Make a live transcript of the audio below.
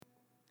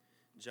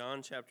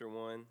John chapter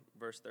 1,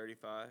 verse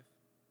 35.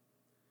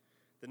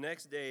 The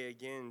next day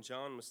again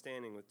John was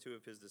standing with two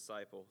of his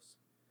disciples.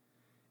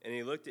 And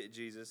he looked at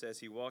Jesus as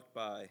he walked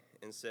by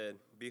and said,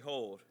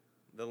 "Behold,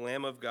 the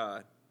Lamb of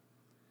God."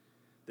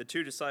 The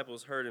two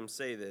disciples heard him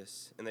say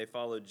this, and they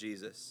followed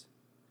Jesus.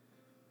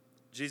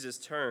 Jesus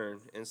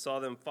turned and saw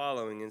them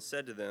following and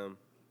said to them,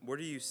 "What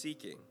are you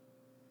seeking?"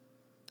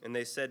 And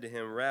they said to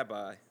him,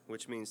 "Rabbi,"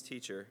 which means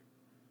teacher,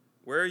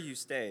 "where are you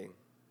staying?"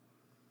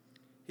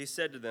 He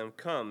said to them,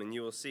 "Come and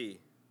you will see."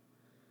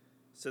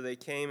 So they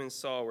came and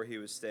saw where he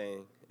was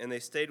staying, and they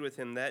stayed with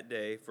him that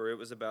day, for it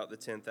was about the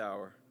 10th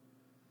hour.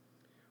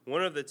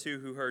 One of the two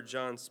who heard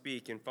John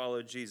speak and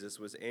followed Jesus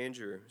was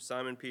Andrew,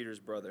 Simon Peter's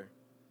brother.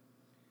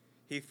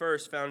 He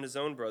first found his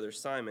own brother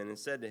Simon and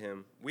said to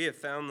him, "We have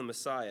found the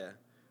Messiah,"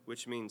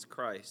 which means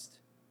Christ.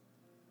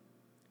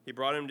 He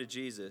brought him to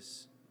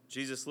Jesus.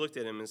 Jesus looked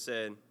at him and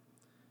said,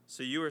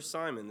 "So you are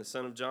Simon, the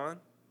son of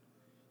John?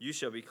 You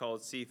shall be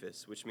called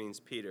Cephas," which means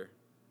Peter.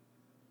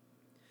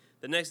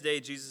 The next day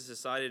Jesus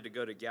decided to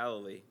go to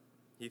Galilee.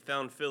 He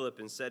found Philip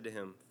and said to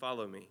him,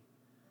 "Follow me."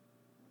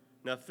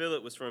 Now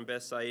Philip was from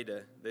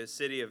Bethsaida, the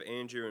city of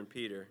Andrew and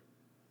Peter.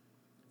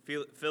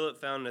 Philip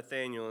found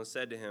Nathanael and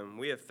said to him,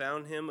 "We have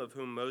found him of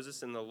whom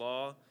Moses in the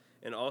law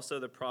and also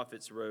the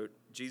prophets wrote,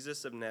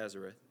 Jesus of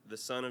Nazareth, the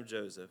son of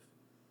Joseph."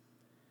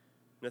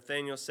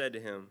 Nathanael said to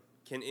him,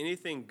 "Can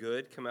anything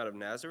good come out of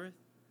Nazareth?"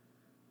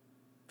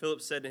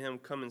 Philip said to him,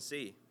 "Come and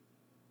see."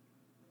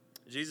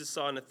 Jesus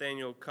saw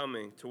Nathanael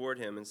coming toward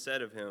him and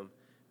said of him,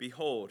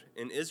 "Behold,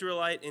 an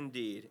Israelite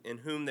indeed, in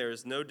whom there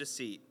is no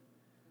deceit."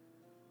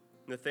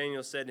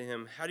 Nathanael said to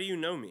him, "How do you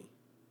know me?"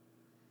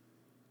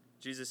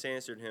 Jesus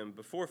answered him,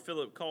 "Before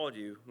Philip called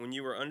you, when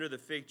you were under the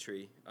fig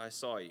tree, I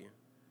saw you."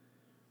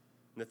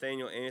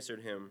 Nathanael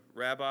answered him,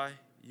 "Rabbi,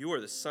 you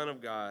are the Son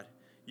of God.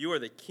 You are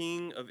the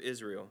King of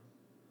Israel."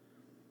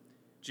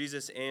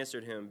 Jesus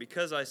answered him,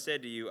 "Because I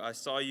said to you, I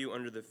saw you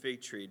under the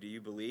fig tree, do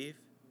you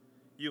believe?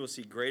 You will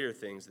see greater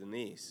things than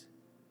these."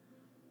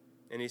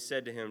 And he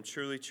said to him,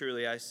 "Truly,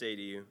 truly, I say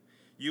to you,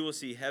 you will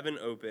see heaven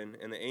open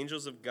and the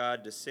angels of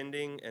God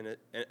ascending and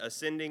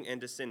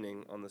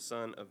descending on the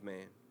Son of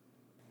Man."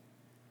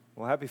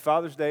 Well, happy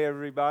Father's Day,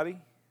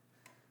 everybody.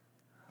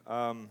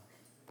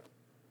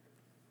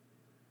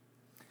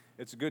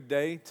 It's a good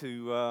day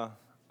to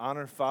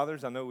honor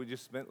fathers. I know we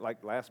just spent,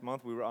 like last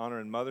month, we were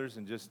honoring mothers,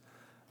 and just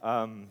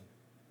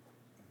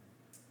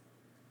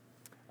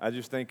I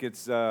just think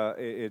it's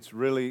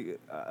really,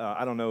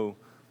 I don't know,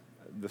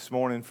 this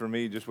morning for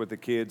me, just with the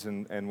kids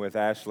and with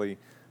Ashley,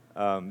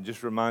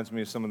 just reminds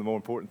me of some of the more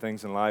important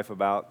things in life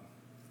about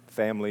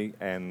family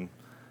and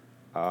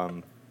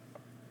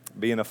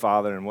being a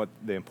father and what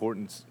the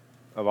importance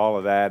of all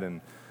of that.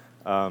 And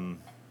but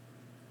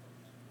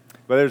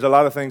there's a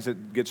lot of things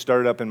that get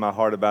stirred up in my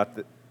heart about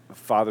the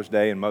Father's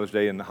Day and Mother's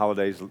Day and the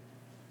holidays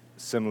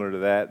similar to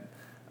that.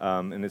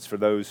 And it's for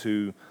those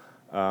who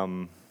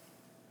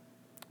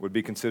would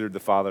be considered the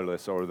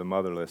fatherless or the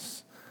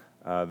motherless,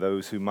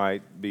 those who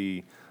might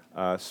be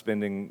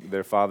spending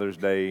their Father's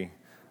Day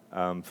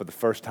for the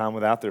first time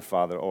without their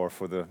father, or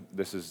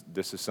this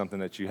is something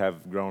that you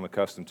have grown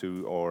accustomed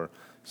to, or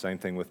same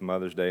thing with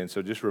Mother's Day. And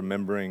so just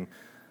remembering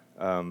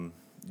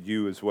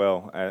you as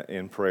well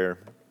in prayer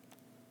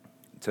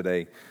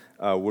today.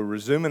 We're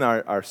resuming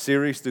our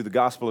series through the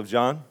Gospel of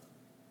John,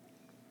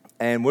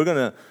 and we're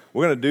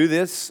gonna do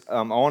this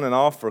on and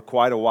off for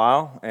quite a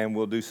while, and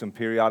we'll do some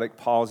periodic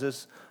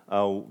pauses.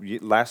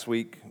 Last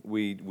week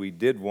we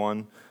did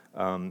one,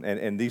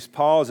 and these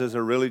pauses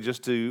are really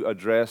just to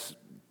address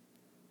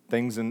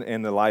things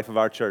in the life of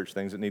our church,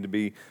 things that need to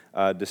be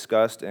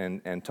discussed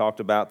and talked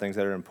about, things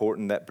that are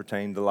important that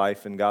pertain to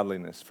life and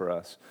godliness for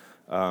us.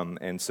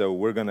 And so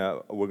we're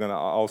gonna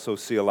also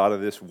see a lot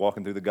of this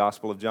walking through the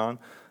Gospel of John.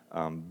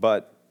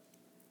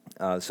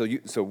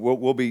 So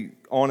we'll be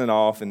on and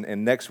off,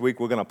 and next week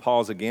we're going to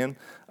pause again.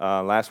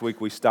 Last week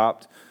we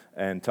stopped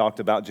and talked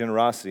about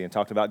generosity and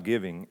talked about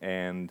giving,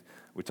 and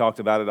we talked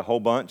about it a whole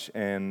bunch.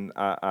 And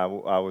I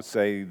would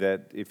say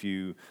that if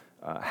you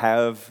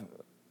have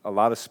a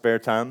lot of spare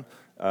time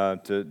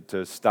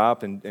to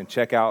stop and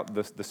check out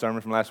the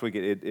sermon from last week,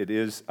 it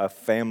is a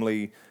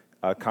family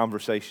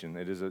conversation.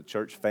 It is a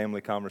church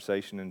family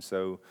conversation, and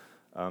so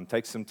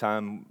take some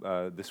time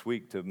this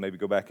week to maybe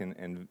go back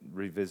and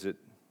revisit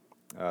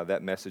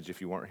that message if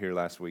you weren't here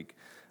last week,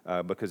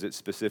 because it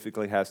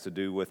specifically has to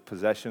do with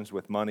possessions,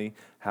 with money,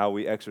 how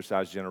we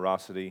exercise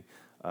generosity,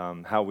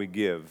 how we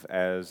give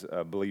as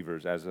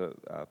believers, as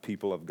a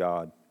people of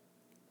God.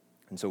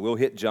 And so we'll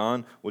hit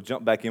John. We'll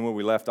jump back in where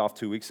we left off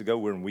 2 weeks ago.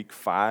 We're in week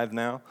 5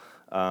 now.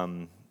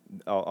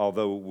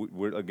 Although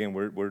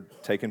we're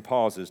taking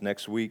pauses.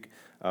 Next week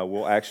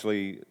we'll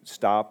actually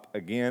stop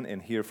again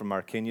and hear from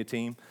our Kenya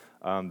team.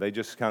 They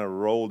just kind of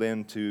rolled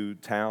into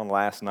town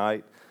last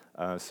night.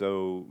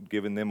 So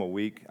giving them a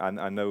week.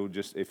 I know,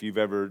 just if you've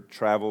ever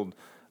traveled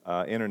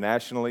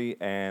internationally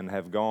and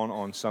have gone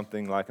on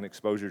something like an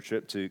exposure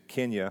trip to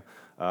Kenya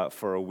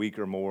for a week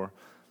or more,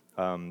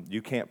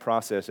 you can't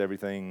process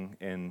everything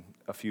in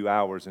a few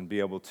hours and be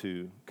able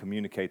to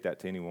communicate that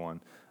to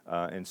anyone.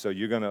 And so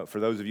you're gonna, for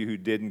those of you who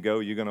didn't go,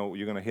 you're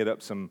gonna hit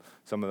up some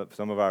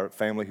of our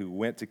family who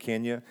went to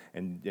Kenya,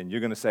 and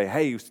you're gonna say,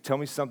 hey, tell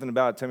me something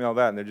about it, tell me all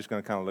that, and they're just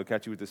gonna kind of look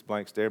at you with this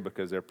blank stare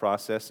because they're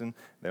processing.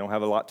 They don't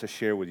have a lot to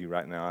share with you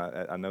right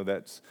now. I know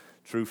that's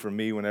true for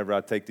me whenever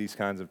I take these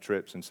kinds of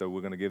trips, and so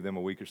we're gonna give them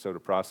a week or so to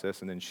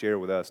process and then share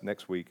with us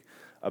next week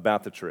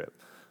about the trip.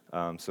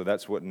 So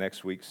that's what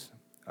next week's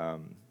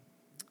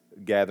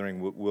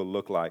gathering will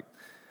look like.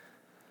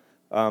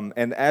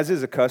 And as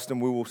is a custom,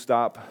 we will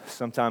stop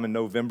sometime in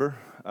November.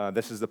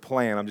 This is the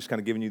plan. I'm just kind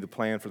of giving you the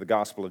plan for the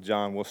Gospel of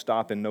John. We'll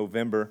stop in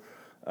November,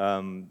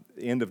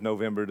 end of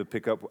November, to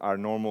pick up our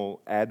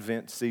normal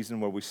Advent season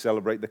where we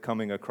celebrate the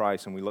coming of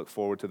Christ and we look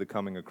forward to the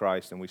coming of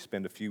Christ. And we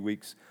spend a few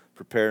weeks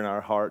preparing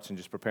our hearts and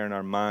just preparing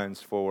our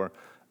minds for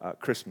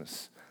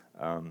Christmas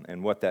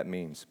and what that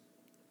means.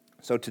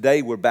 So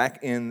today we're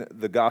back in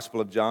the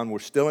Gospel of John. We're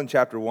still in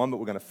chapter 1, but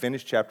we're going to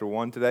finish chapter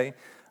 1 today.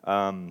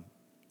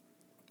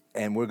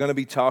 And we're going to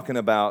be talking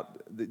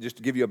about, just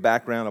to give you a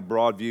background, a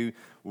broad view,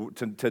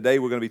 today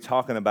we're going to be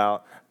talking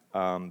about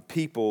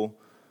people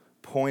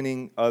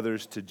pointing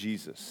others to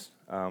Jesus.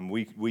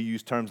 We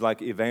use terms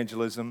like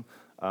evangelism,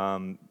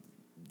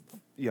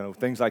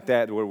 things like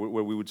that, where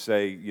we would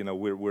say,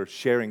 we're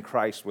sharing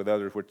Christ with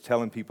others. We're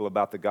telling people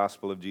about the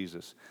gospel of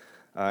Jesus.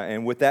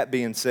 And with that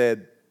being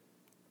said,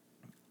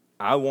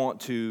 I want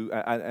to,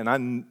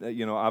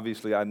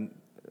 obviously, I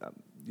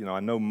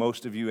know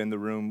most of you in the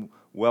room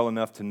well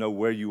enough to know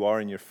where you are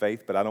in your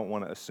faith, but I don't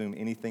want to assume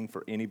anything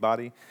for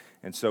anybody.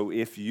 And so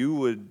if you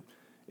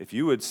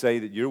would say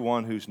that you're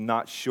one who's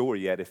not sure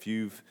yet, if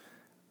you've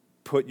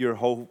put your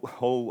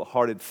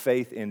wholehearted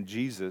faith in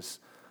Jesus,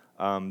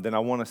 then I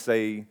want to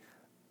say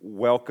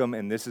welcome,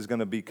 and this is going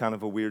to be kind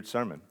of a weird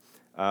sermon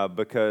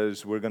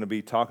because we're going to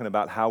be talking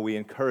about how we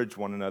encourage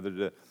one another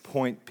to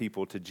point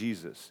people to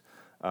Jesus.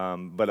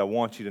 But I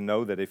want you to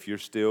know that if you're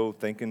still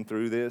thinking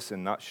through this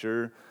and not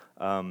sure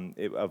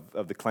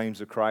of the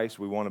claims of Christ,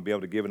 we want to be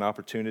able to give an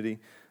opportunity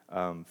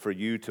for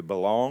you to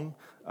belong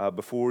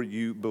before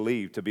you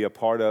believe, to be a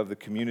part of the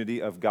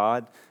community of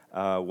God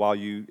while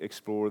you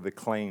explore the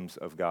claims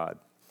of God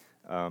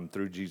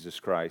through Jesus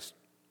Christ.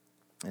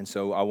 And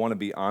so I want to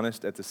be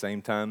honest at the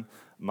same time.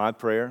 My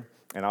prayer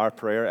and our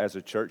prayer as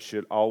a church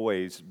should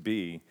always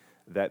be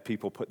that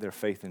people put their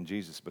faith in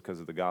Jesus because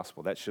of the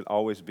gospel. That should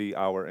always be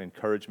our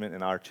encouragement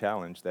and our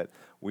challenge, that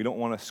we don't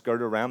want to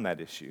skirt around that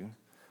issue.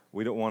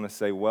 We don't want to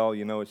say, well,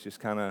 it's just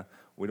kind of,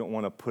 we don't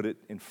want to put it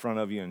in front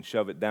of you and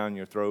shove it down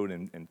your throat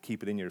and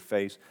keep it in your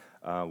face.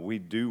 We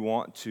do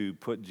want to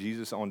put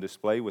Jesus on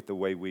display with the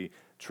way we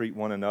treat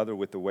one another,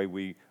 with the way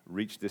we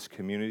reach this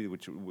community,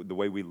 the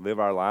way we live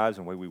our lives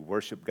and the way we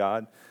worship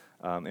God.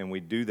 And we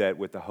do that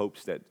with the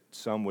hopes that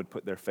some would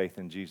put their faith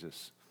in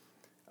Jesus.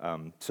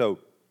 So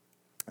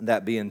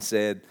that being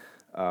said,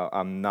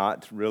 I'm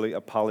not really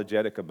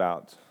apologetic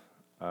about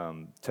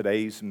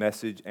today's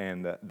message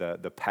and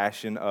the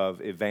passion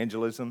of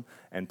evangelism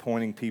and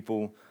pointing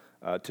people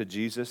to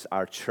Jesus.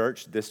 Our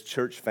church, this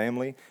church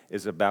family,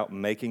 is about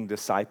making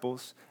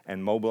disciples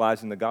and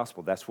mobilizing the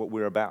gospel. That's what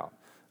we're about.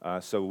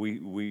 So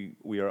we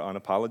are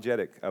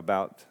unapologetic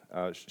about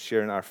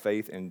sharing our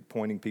faith and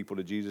pointing people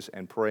to Jesus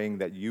and praying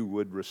that you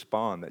would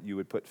respond, that you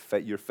would put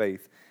your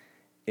faith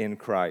in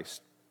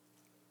Christ.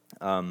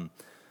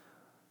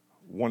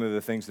 One of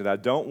the things that I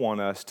don't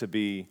want us to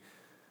be,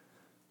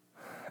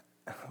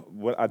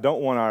 what I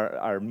don't want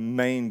our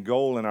main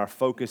goal and our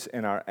focus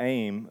and our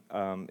aim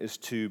is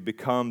to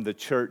become the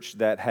church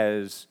that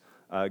has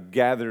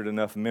gathered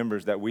enough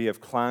members that we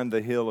have climbed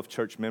the hill of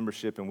church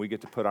membership and we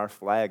get to put our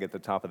flag at the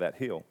top of that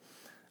hill.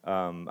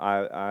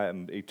 I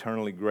am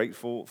eternally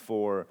grateful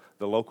for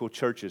the local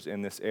churches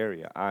in this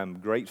area. I'm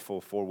grateful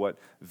for what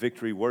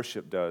Victory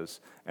Worship does,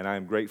 and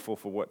I'm grateful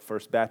for what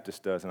First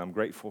Baptist does, and I'm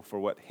grateful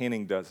for what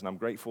Henning does, and I'm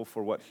grateful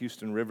for what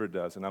Houston River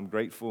does, and I'm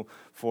grateful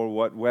for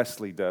what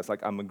Wesley does.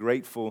 I'm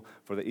grateful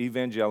for the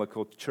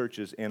evangelical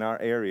churches in our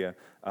area,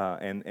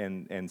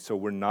 and so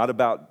we're not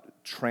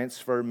about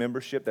transfer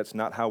membership. That's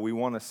not how we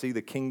want to see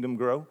the kingdom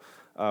grow.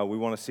 We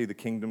want to see the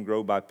kingdom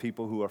grow by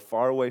people who are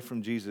far away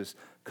from Jesus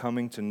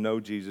coming to know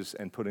Jesus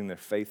and putting their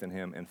faith in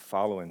him and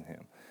following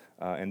him.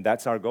 And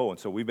that's our goal. And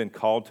so we've been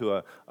called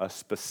to a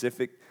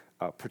specific,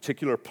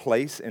 particular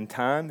place and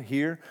time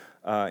here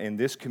in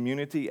this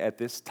community at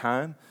this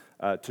time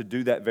to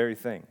do that very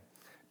thing,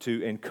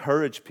 to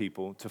encourage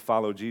people to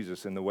follow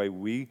Jesus in the way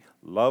we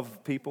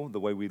love people,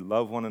 the way we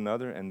love one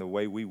another, and the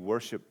way we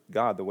worship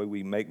God, the way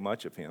we make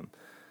much of him.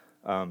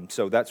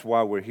 So that's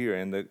why we're here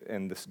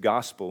in this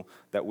gospel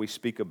that we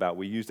speak about.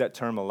 We use that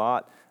term a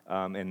lot,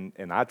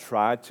 and I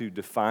try to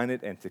define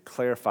it and to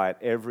clarify it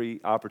every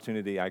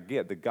opportunity I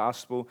get. The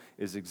gospel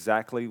is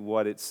exactly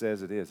what it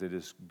says it is. It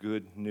is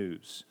good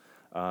news.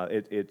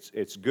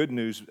 It's good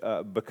news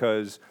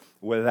because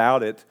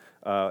without it,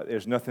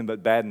 there's nothing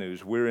but bad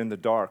news. We're in the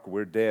dark.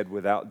 We're dead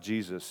without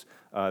Jesus.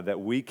 That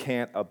we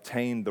can't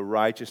obtain the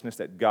righteousness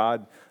that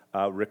God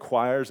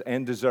requires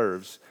and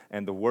deserves,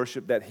 and the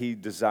worship that he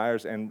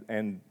desires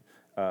and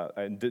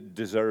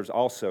deserves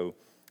also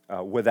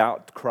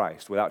without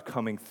Christ, without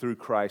coming through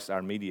Christ,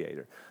 our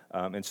mediator.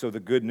 And so the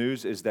good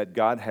news is that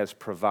God has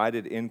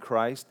provided in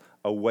Christ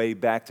a way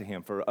back to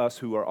him. For us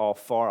who are all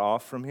far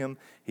off from him,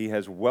 he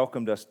has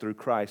welcomed us through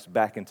Christ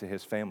back into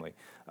his family.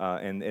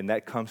 And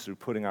that comes through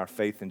putting our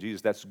faith in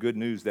Jesus. That's good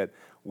news that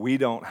we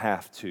don't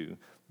have to,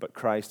 but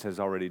Christ has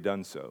already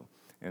done so.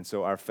 And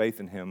so our faith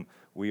in him,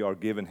 we are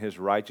given his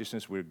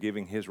righteousness. We're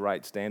giving his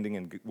right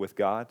standing with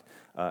God.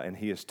 And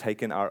he has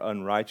taken our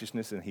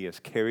unrighteousness and he has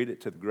carried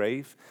it to the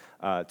grave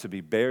to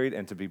be buried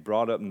and to be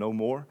brought up no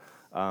more.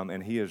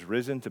 And he has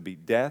risen to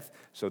beat death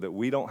so that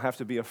we don't have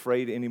to be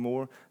afraid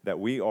anymore, that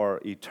we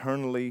are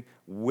eternally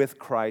with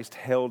Christ,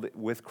 held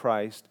with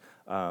Christ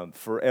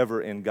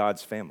forever in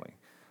God's family.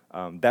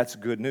 That's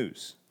good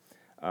news.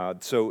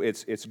 So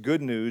it's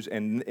good news,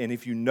 and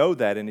if you know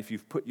that, and if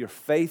you've put your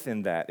faith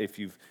in that, if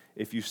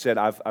you've said,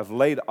 I've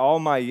laid all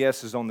my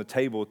yeses on the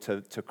table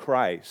to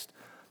Christ,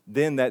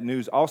 then that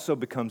news also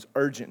becomes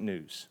urgent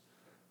news,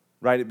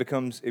 right? It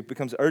becomes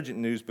urgent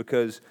news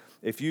because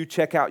if you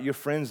check out your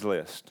friends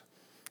list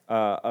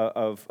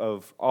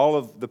of all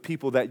of the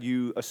people that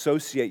you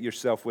associate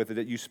yourself with,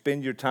 that you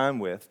spend your time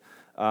with,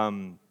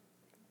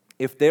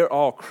 if they're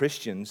all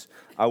Christians,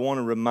 I want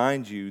to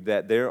remind you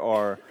that there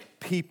are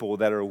people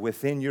that are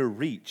within your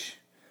reach,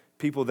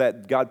 people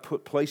that God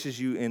places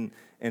you in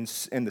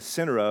the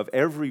center of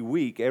every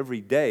week,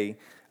 every day,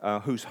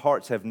 whose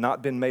hearts have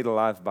not been made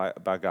alive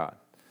by God,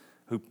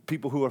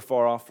 people who are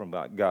far off from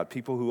God,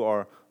 people who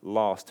are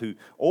lost,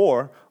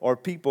 or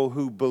people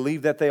who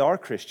believe that they are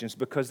Christians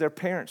because their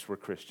parents were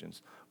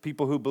Christians,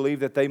 people who believe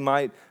that they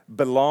might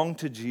belong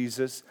to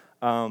Jesus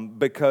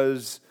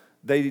because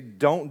they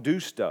don't do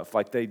stuff,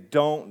 like they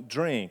don't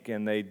drink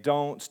and they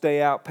don't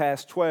stay out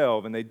past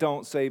 12 and they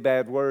don't say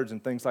bad words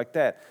and things like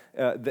that.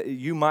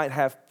 You might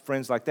have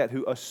friends like that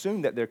who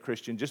assume that they're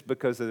Christian just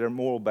because of their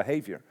moral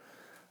behavior.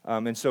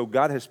 And so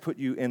God has put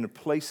you in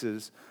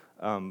places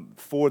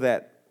for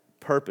that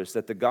purpose,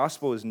 that the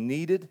gospel is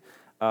needed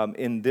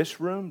in this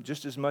room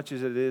just as much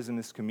as it is in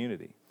this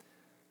community.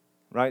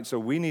 Right? So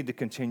we need to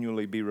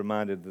continually be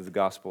reminded of the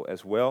gospel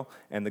as well,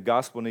 and the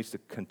gospel needs to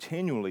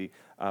continually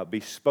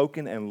be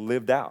spoken and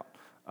lived out.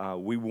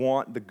 We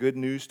want the good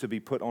news to be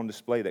put on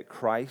display that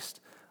Christ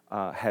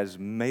has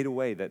made a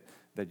way that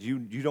you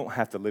don't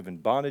have to live in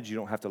bondage, you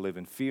don't have to live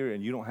in fear,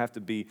 and you don't have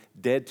to be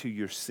dead to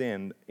your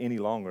sin any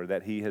longer,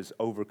 that he has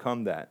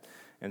overcome that.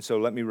 And so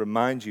let me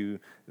remind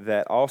you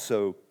that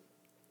also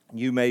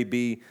you may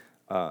be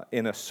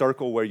in a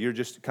circle where you're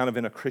just kind of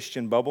in a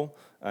Christian bubble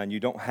and you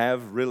don't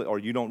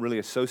really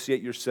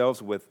associate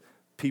yourselves with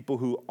people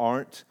who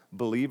aren't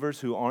believers,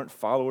 who aren't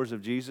followers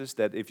of Jesus,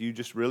 that if you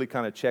just really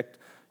kind of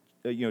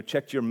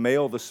checked your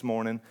mail this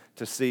morning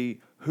to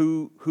see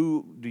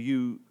who do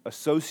you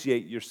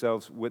associate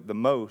yourselves with the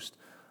most,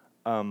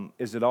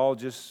 is it all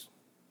just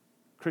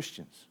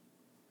Christians?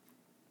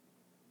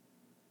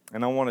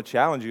 And I want to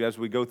challenge you as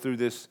we go through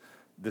this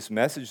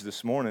message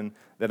this morning,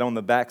 that on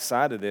the back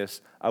side of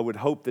this, I would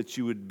hope that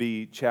you would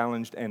be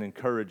challenged and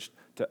encouraged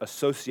to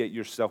associate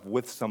yourself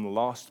with some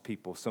lost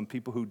people, some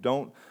people who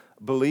don't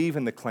believe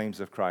in the claims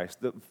of Christ,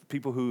 the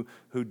people who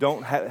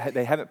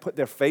they haven't put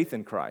their faith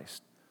in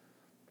Christ.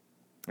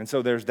 And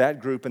so there's that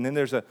group, and then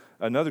there's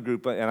another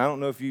group, and I don't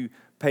know if you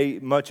pay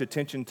much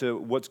attention to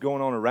what's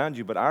going on around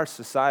you, but our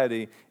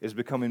society is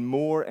becoming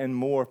more and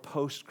more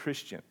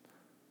post-Christian.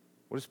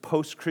 What does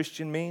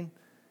post-Christian mean?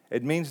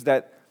 It means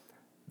that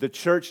the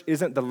church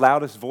isn't the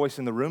loudest voice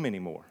in the room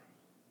anymore.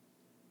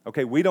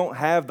 Okay, we don't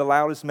have the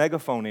loudest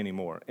megaphone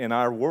anymore in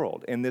our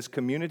world, in this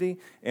community,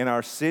 in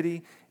our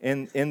city,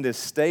 in this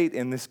state,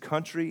 in this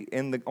country,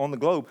 on the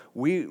globe.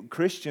 We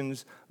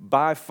Christians,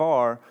 by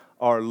far,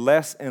 are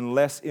less and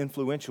less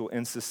influential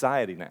in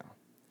society now.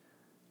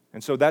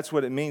 And so that's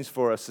what it means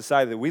for a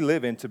society that we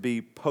live in to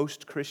be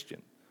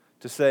post-Christian,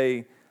 to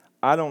say,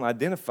 I don't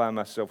identify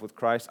myself with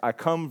Christ. I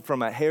come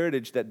from a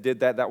heritage that did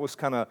that. That was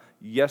kind of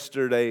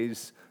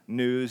yesterday's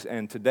news,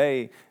 and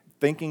today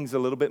thinking's a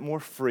little bit more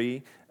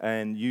free,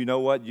 and you know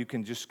what? You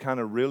can just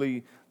kind of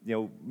really,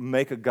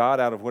 make a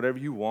God out of whatever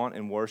you want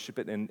and worship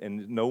it,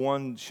 and no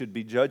one should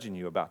be judging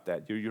you about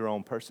that. You're your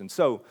own person.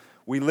 So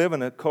we live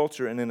in a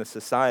culture and in a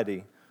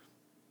society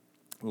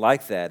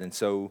like that, and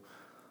so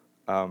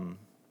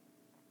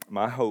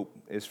my hope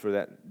is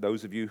for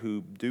those of you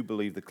who do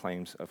believe the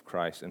claims of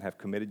Christ and have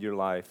committed your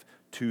life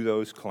to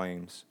those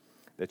claims,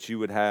 that you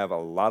would have a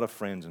lot of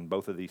friends in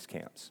both of these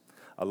camps.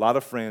 A lot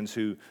of friends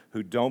who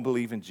don't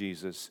believe in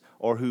Jesus,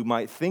 or who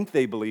might think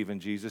they believe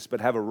in Jesus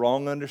but have a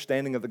wrong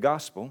understanding of the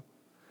gospel,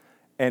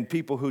 and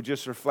people who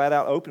just are flat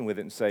out open with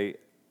it and say,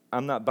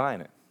 I'm not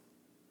buying it.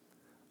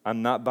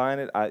 I'm not buying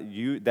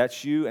it.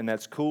 That's you, and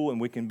that's cool,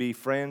 and we can be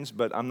friends,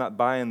 but I'm not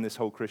buying this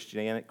whole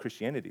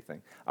Christianity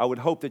thing. I would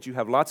hope that you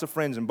have lots of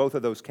friends in both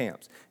of those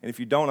camps. And if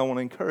you don't, I want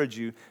to encourage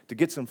you to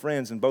get some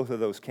friends in both of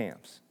those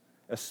camps.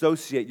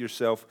 Associate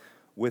yourself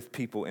with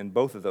people in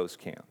both of those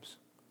camps.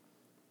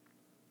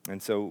 And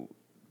so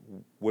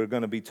we're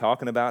going to be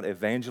talking about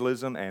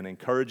evangelism and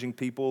encouraging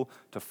people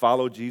to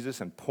follow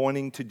Jesus and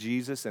pointing to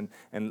Jesus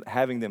and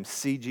having them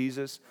see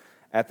Jesus.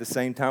 At the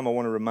same time, I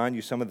want to remind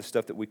you some of the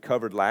stuff that we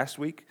covered last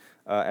week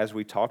as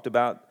we talked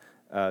about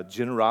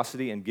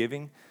generosity and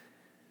giving,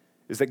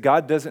 is that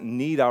God doesn't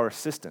need our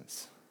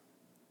assistance.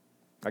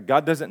 Like,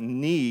 God doesn't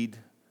need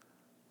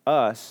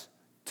us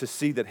to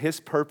see that His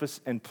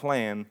purpose and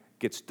plan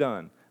gets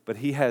done, but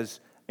He has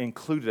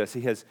included us.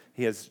 He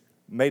has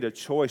made a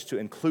choice to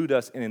include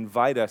us and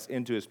invite us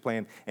into His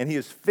plan, and He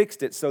has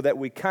fixed it so that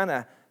we kind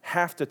of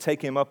have to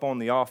take Him up on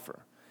the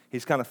offer.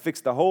 He's kind of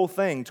fixed the whole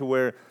thing to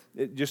where,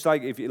 just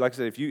like I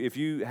said, if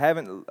you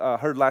haven't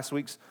heard last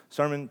week's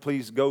sermon,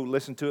 please go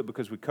listen to it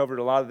because we covered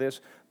a lot of this.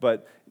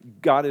 But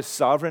God is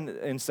sovereign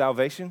in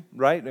salvation,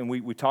 right? And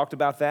we talked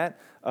about that.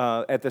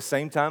 At the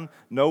same time,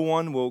 no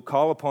one will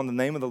call upon the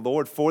name of the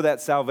Lord for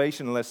that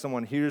salvation unless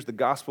someone hears the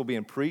gospel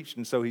being preached.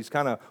 And so He's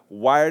kind of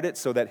wired it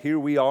so that here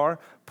we are,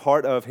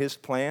 part of His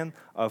plan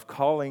of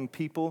calling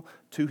people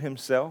to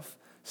Himself,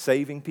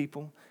 saving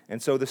people.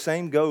 And so the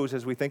same goes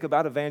as we think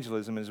about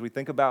evangelism, as we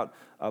think about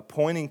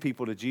pointing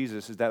people to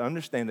Jesus, is that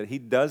understand that He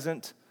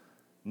doesn't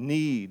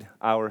need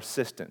our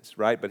assistance,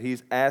 right? But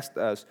He's asked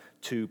us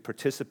to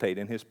participate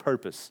in His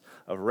purpose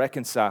of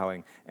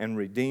reconciling and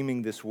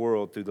redeeming this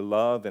world through the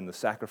love and the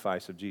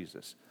sacrifice of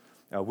Jesus.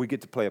 We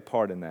get to play a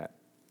part in that.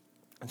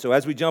 And so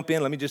as we jump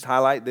in, let me just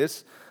highlight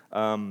this.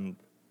 I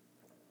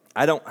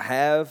don't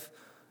have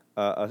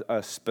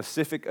a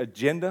specific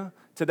agenda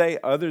today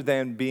other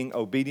than being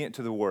obedient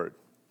to the Word.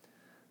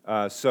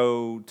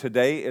 So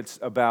today it's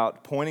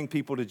about pointing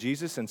people to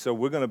Jesus, and so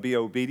we're going to be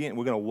obedient.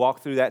 We're going to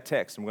walk through that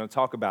text, and we're going to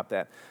talk about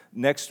that.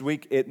 Next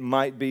week, it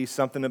might be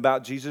something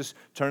about Jesus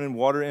turning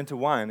water into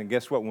wine, and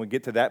guess what? When we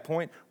get to that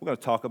point, we're going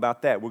to talk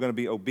about that. We're going to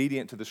be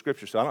obedient to the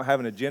Scripture. So I don't have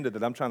an agenda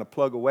that I'm trying to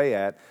plug away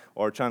at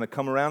or trying to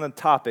come around a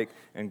topic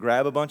and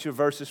grab a bunch of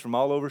verses from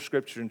all over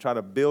Scripture and try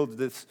to build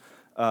this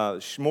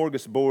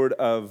smorgasbord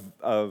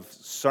of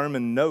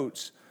sermon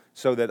notes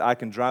so that I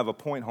can drive a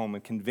point home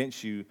and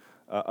convince you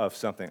of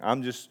something.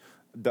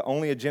 The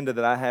only agenda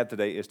that I have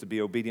today is to be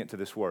obedient to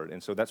this word.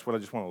 And so that's what I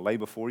just want to lay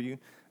before you,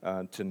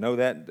 to know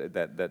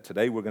that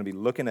today we're going to be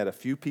looking at a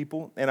few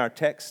people in our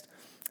text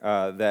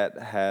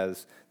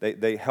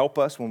they help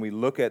us when we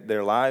look at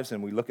their lives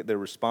and we look at their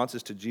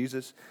responses to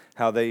Jesus,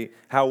 how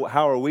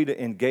are we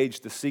to engage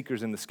the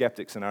seekers and the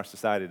skeptics in our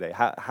society today?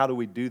 How do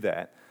we do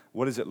that?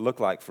 What does it look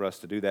like for us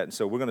to do that? And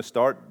so we're going to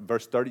start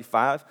verse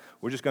 35.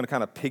 We're just going to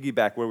kind of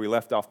piggyback where we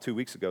left off 2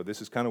 weeks ago.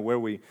 This is kind of where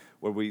we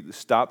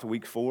stopped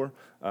week 4.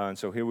 And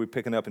so here we're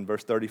picking up in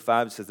verse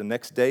 35. It says, the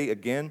next day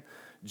again,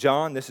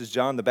 John, this is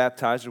John the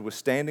Baptizer, was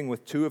standing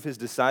with 2 of his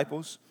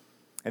disciples.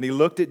 And he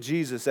looked at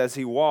Jesus as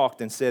he walked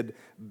and said,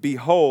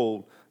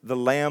 behold, the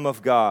Lamb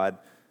of God.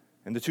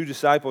 And the 2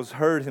 disciples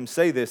heard him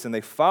say this, and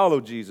they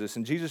followed Jesus.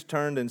 And Jesus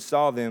turned and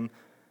saw them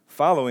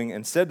following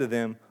and said to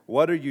them,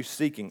 what are you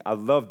seeking? I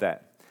love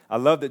that. I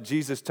love that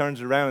Jesus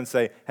turns around and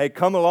say, hey,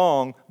 come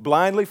along,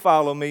 blindly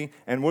follow me,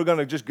 and we're going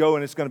to just go,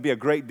 and it's going to be a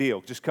great deal.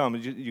 Just come.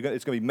 It's going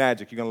to be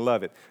magic. You're going to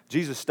love it.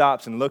 Jesus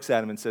stops and looks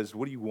at him and says,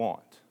 what do you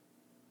want?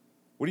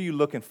 What are you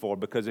looking for?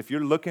 Because if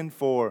you're looking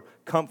for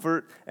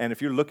comfort and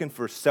if you're looking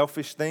for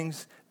selfish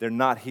things, they're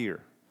not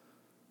here.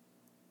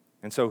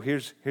 And so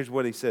here's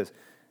what he says.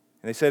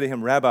 And they say to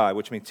him, Rabbi,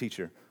 which means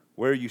teacher,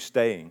 where are you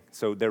staying?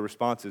 So their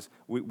response is,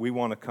 we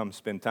want to come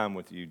spend time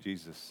with you,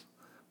 Jesus.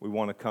 We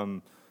want to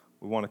come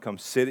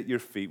sit at your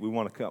feet. We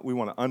want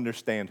to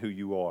understand who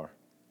you are.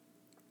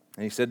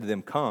 And he said to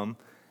them, come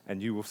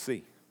and you will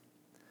see.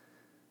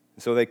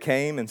 And so they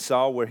came and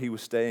saw where he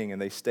was staying,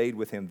 and they stayed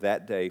with him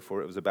that day,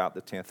 for it was about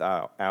the 10th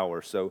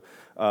hour. So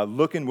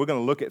we're going to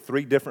look at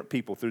 3 different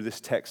people through this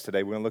text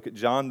today. We're going to look at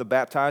John the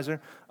Baptizer,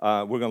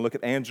 we're going to look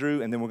at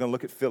Andrew, and then we're going to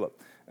look at Philip.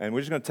 And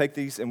we're just going to take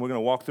these and we're going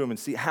to walk through them and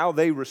see how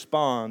they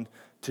respond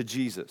to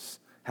Jesus,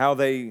 how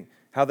they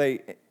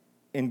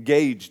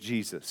engage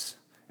Jesus.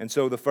 And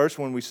so the first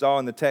one we saw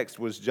in the text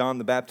was John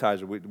the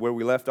Baptizer, where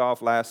we left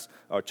off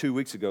 2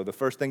 weeks ago. The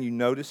first thing you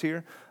notice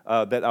here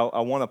that I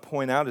want to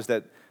point out is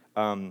that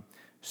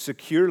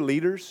secure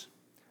leaders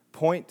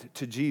point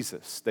to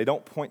Jesus. They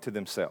don't point to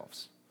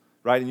themselves,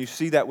 right? And you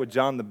see that with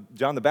John the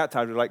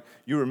Baptizer. Like,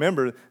 you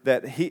remember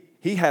that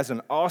he has an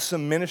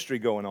awesome ministry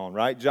going on,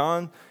 right?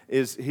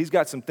 He's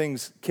got some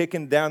things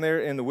kicking down there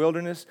in the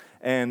wilderness,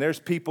 and there's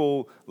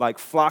people like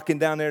flocking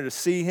down there to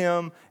see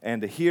him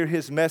and to hear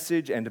his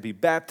message and to be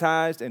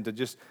baptized and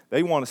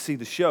they want to see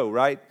the show,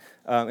 right?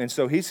 And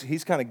so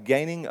he's kind of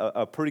gaining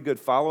a pretty good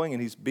following,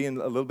 and he's being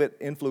a little bit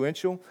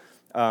influential.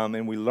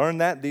 And we learned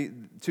that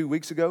 2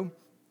 weeks ago.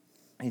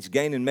 He's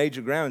gaining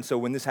major ground. And so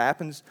when this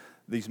happens,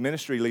 these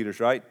ministry leaders,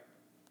 right,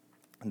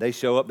 they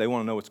show up, they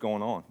want to know what's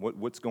going on.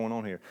 What's going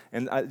on here?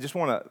 And I just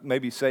want to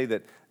maybe say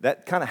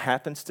that kind of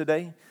happens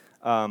today.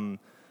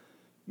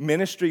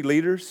 Ministry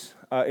leaders,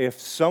 if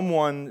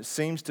someone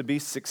seems to be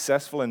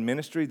successful in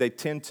ministry, they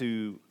tend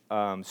to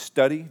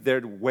study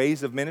their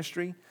ways of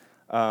ministry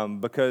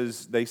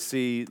because they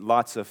see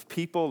lots of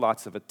people,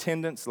 lots of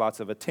attendance, lots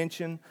of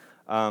attention.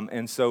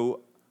 And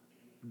so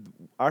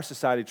our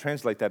society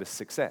translate that as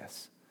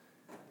success.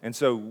 And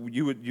so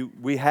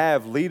we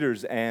have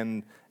leaders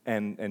and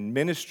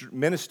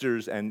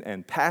ministers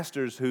and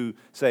pastors who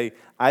say,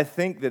 I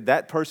think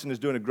that person is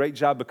doing a great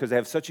job because they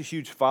have such a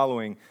huge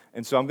following,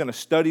 and so I'm going to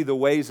study the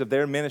ways of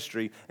their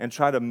ministry and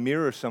try to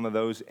mirror some of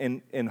those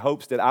in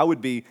hopes that I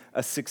would be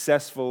a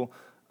successful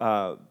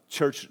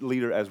church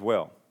leader as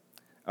well.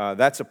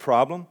 That's a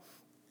problem.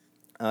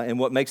 And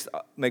what makes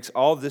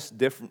all this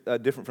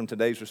different from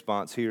today's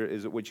response here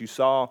is that what you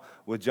saw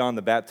with John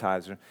the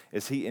Baptizer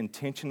is he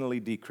intentionally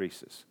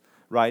decreases,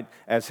 right?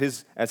 As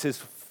his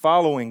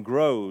following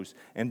grows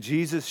and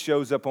Jesus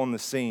shows up on the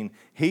scene,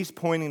 he's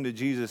pointing to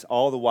Jesus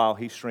all the while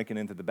he's shrinking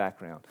into the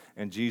background,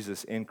 and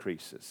Jesus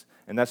increases.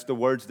 And that's the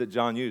words that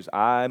John used.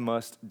 I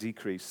must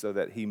decrease so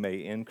that he may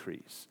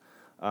increase.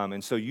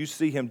 And so you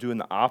see him doing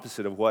the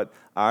opposite of what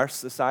our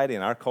society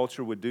and our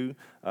culture would do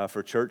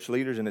for church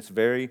leaders, and it's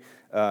very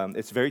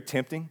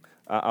tempting.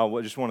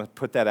 I just want to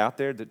put that out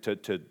there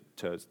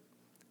to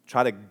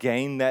try to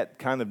gain that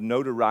kind of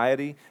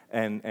notoriety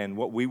and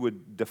what we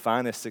would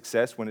define as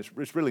success when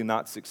it's really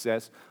not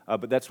success,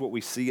 but that's what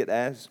we see it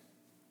as.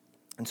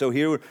 And so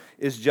here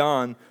is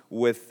John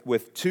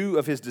with two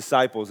of his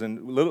disciples,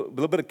 and a little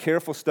bit of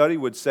careful study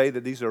would say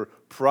that these are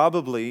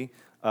probably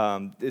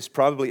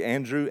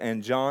Andrew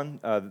and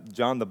John,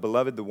 John the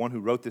beloved, the one who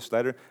wrote this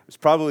letter. It's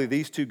probably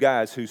these two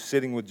guys who's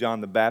sitting with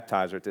John the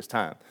Baptizer at this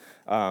time.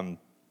 And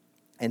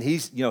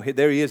he's,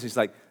 there he is. He's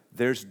like,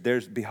 there's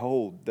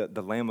behold,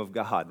 the Lamb of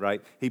God, right?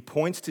 He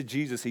points to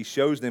Jesus. He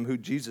shows them who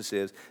Jesus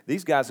is.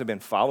 These guys have been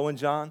following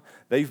John.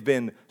 They've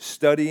been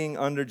studying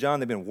under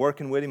John. They've been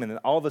working with him. And then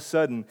all of a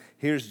sudden,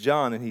 here's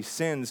John, and he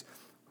sends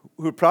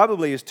who are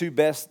probably his two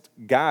best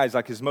guys,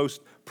 like his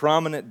most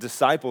prominent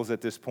disciples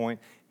at this point.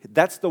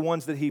 That's the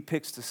ones that he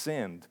picks to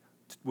send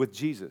with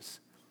Jesus.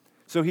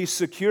 So he's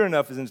secure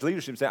enough in his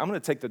leadership to say, I'm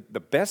going to take the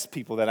best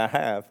people that I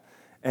have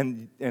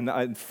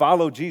and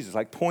follow Jesus,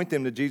 like point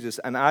them to Jesus,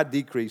 and I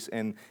decrease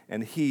and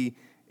he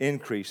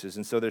increases.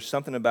 And so there's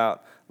something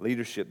about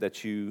leadership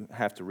that you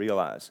have to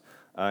realize.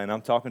 And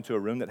I'm talking to a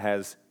room that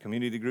has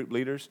community group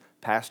leaders,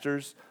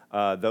 pastors,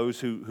 those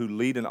who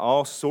lead in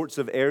all sorts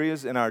of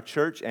areas in our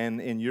church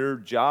and in your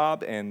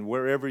job and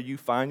wherever you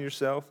find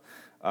yourself.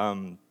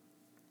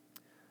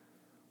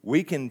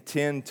 We can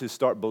tend to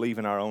start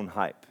believing our own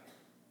hype.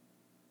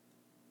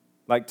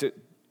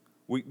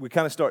 We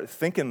kind of start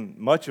thinking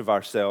much of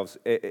ourselves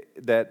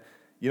that,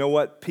 you know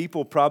what,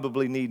 people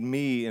probably need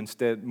me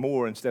instead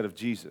of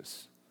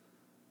Jesus.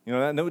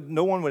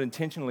 No one would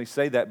intentionally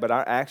say that, but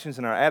our actions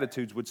and our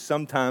attitudes would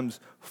sometimes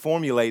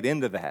formulate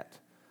into that.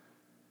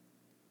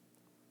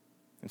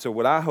 And so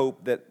what I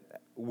hope that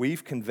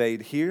we've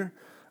conveyed here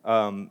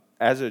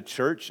as a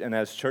church and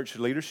as church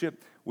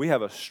leadership, we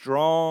have a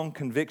strong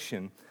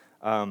conviction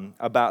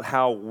about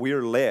how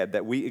we're led,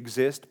 that we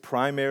exist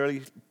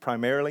primarily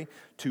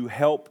to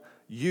help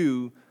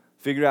you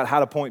figure out how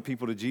to point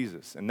people to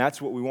Jesus. And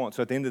that's what we want.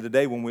 So at the end of the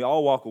day, when we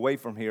all walk away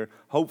from here,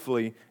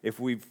 hopefully, if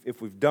we've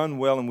done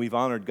well and we've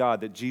honored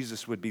God, that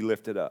Jesus would be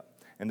lifted up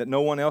and that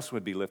no one else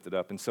would be lifted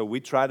up. And so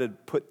we try to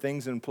put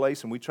things in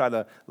place and we try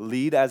to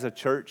lead as a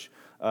church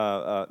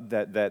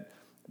that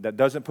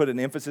doesn't put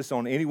an emphasis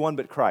on anyone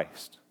but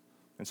Christ.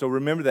 And so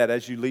remember that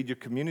as you lead your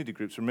community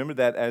groups. Remember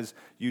that as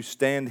you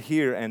stand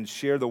here and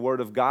share the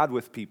Word of God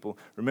with people.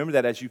 Remember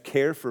that as you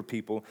care for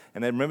people.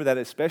 And then remember that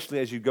especially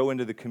as you go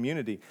into the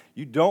community.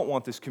 You don't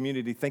want this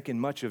community thinking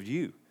much of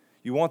you.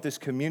 You want this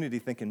community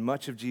thinking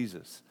much of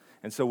Jesus.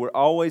 And so we're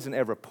always and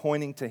ever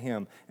pointing to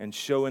Him and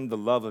showing the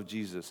love of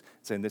Jesus,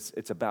 saying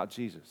it's about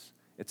Jesus.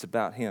 It's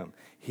about Him.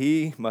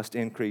 He must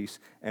increase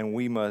and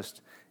we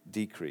must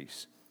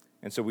decrease.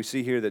 And so we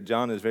see here that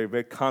John is very,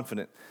 very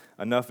confident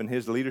enough in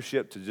his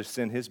leadership to just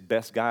send his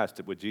best guys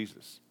with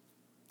Jesus.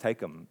 Take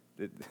them.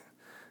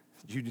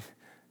 You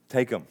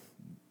take them.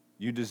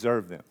 You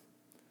deserve them.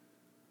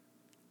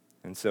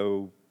 And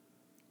so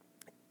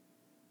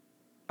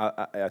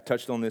I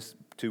touched on this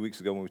 2 weeks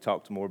ago when we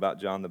talked more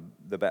about John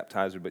the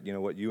Baptizer, but you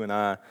know what? You and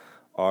I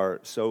are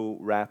so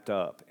wrapped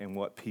up in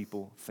what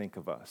people think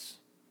of us.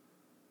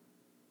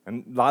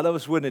 And a lot of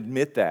us wouldn't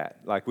admit that.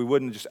 Like we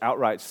wouldn't just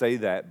outright say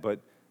that, but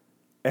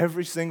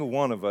every single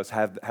one of us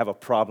have a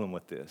problem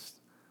with this.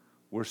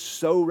 We're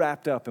so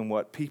wrapped up in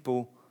what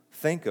people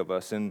think of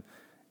us. And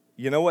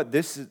you know what?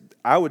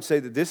 I would say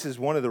that this is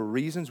one of the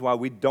reasons why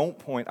we don't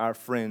point our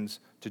friends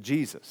to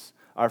Jesus.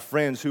 Our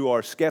friends who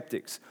are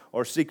skeptics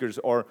or seekers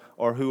or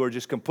who are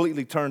just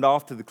completely turned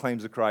off to the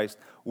claims of Christ.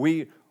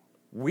 We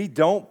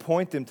don't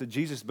point them to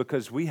Jesus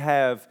because we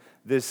have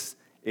this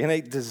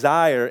innate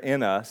desire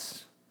in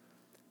us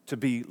to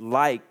be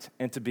liked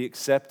and to be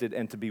accepted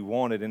and to be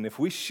wanted. And if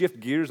we shift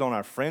gears on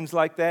our friends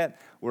like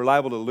that, we're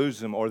liable to lose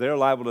them or they're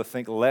liable to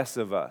think less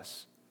of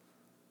us.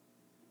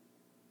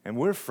 And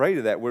we're afraid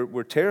of that.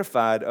 We're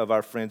terrified of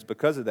our friends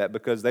because of that,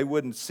 because they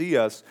wouldn't see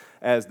us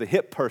as the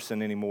hip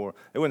person anymore.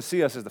 They wouldn't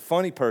see us as the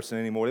funny person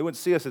anymore. They wouldn't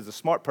see us as the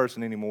smart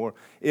person anymore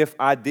if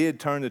I did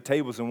turn the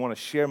tables and want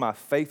to share my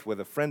faith with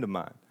a friend of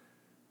mine.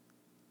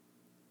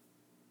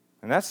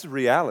 And that's the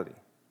reality.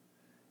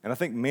 And I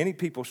think many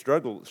people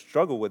struggle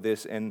with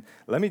this. And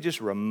let me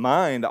just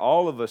remind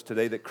all of us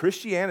today that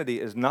Christianity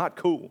is not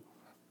cool.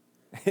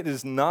 It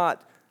is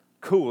not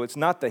cool. It's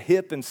not the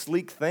hip and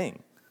sleek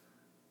thing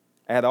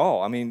at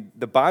all. I mean,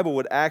 the Bible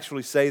would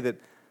actually say that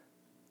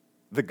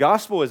the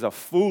gospel is a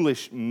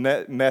foolish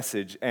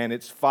message and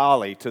it's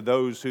folly to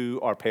those who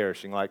are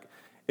perishing. Like,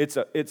 it's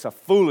a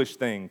foolish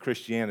thing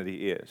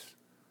Christianity is.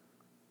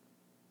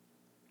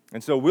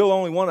 And so we'll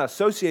only want to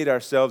associate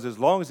ourselves as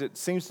long as it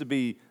seems to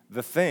be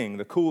the thing,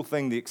 the cool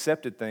thing, the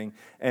accepted thing.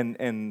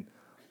 And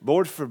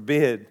Lord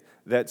forbid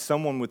that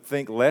someone would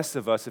think less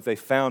of us if they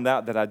found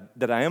out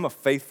that I am a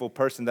faithful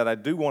person, that I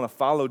do want to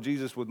follow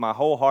Jesus with my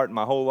whole heart and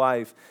my whole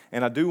life,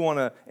 and I do want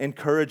to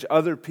encourage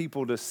other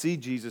people to see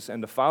Jesus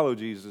and to follow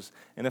Jesus.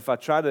 And if I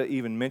try to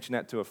even mention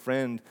that to a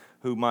friend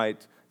who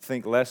might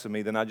think less of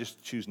me, then I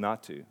just choose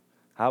not to.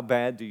 How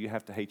bad do you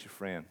have to hate your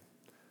friend?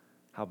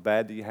 How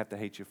bad do you have to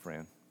hate your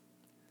friend?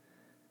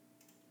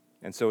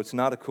 And so it's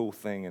not a cool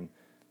thing, and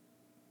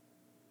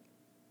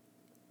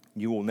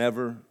you will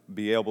never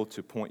be able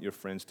to point your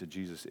friends to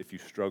Jesus if you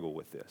struggle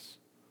with this.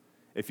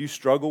 If you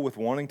struggle with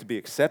wanting to be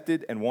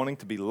accepted and wanting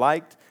to be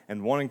liked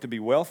and wanting to be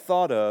well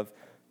thought of,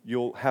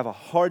 you'll have a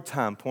hard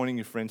time pointing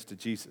your friends to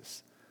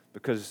Jesus,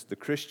 because the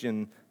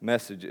Christian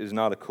message is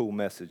not a cool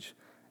message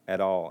at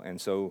all. And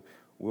so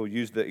we'll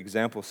use the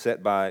example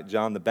set by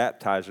John the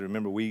Baptizer.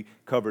 Remember, we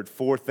covered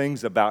 4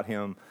 things about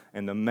him,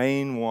 and the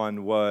main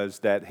one was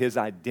that his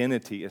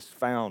identity is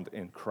found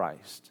in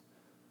Christ.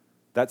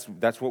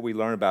 That's what we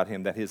learn about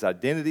him, that his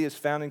identity is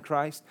found in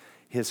Christ,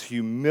 his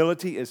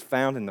humility is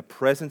found in the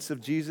presence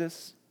of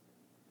Jesus,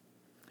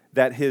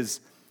 that his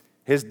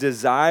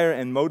desire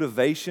and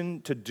motivation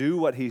to do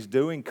what he's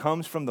doing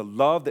comes from the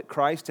love that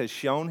Christ has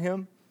shown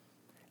him,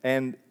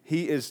 and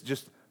he is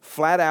just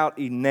flat out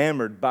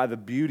enamored by the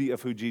beauty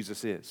of who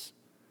Jesus is.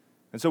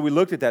 And so we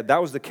looked at that.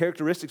 That was the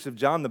characteristics of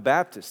John the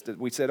Baptist. That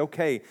we said,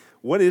 okay,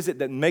 what is it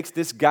that makes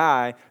this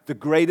guy the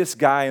greatest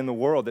guy in the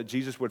world, that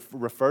Jesus would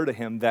refer to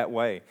him that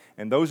way?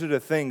 And those are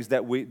the things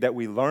that we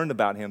learned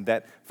about him.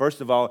 That,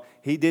 first of all,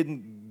 he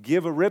didn't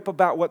give a rip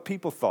about what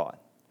people thought.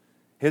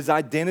 His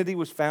identity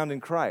was found in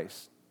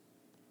Christ.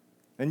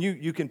 And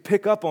you can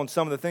pick up on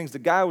some of the things. The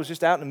guy was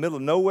just out in the middle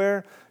of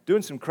nowhere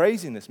doing some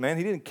craziness, man.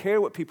 He didn't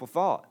care what people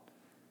thought.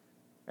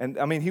 And,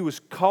 I mean, he was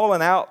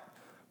calling out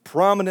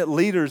prominent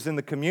leaders in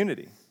the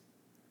community.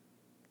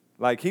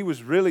 Like, he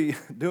was really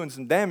doing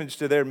some damage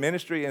to their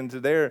ministry and to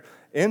their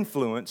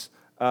influence,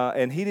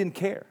 and he didn't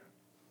care.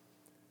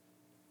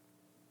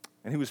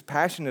 And he was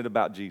passionate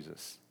about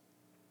Jesus.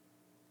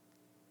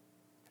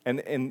 And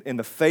in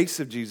the face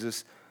of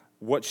Jesus,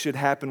 what should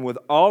happen with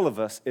all of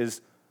us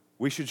is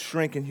we should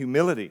shrink in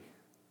humility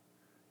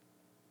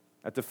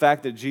at the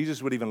fact that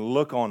Jesus would even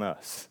look on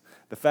us,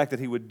 the fact that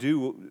he would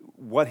do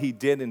what he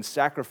did in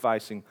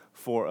sacrificing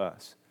for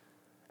us,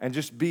 and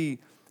just be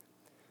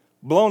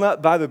blown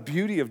up by the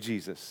beauty of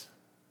Jesus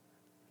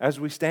as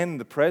we stand in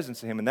the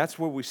presence of him. And that's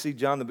where we see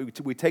John.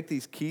 We take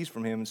these keys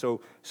from him. And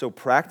so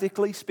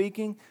practically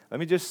speaking,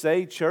 let me just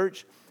say,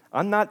 church,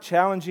 I'm not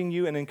challenging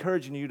you and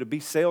encouraging you to be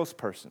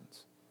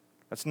salespersons.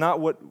 That's not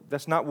what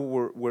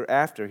we're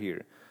after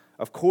here.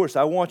 Of course,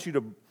 I want you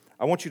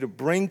to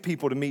bring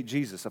people to meet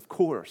Jesus. Of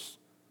course.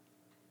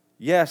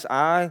 Yes,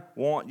 I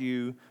want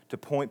you to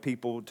point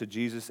people to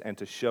Jesus and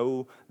to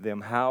show them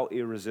how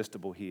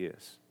irresistible he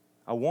is.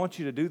 I want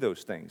you to do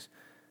those things.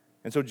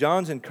 And so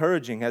John's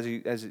encouraging, as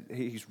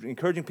he's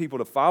encouraging people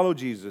to follow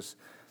Jesus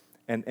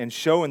and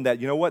showing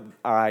that, you know what,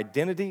 our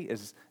identity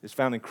is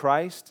found in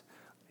Christ.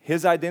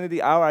 His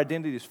identity, our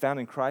identity is found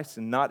in Christ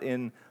and not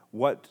in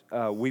what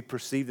we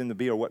perceive them to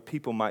be or what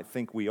people might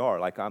think we are.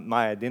 Like,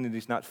 my identity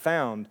is not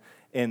found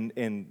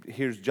in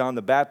here's John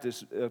the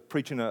Baptist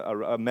preaching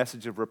a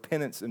message of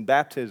repentance and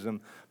baptism,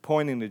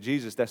 pointing to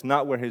Jesus. That's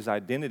not where his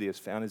identity is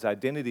found. His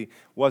identity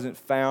wasn't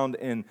found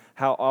in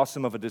how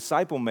awesome of a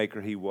disciple maker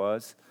he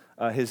was.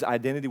 His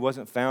identity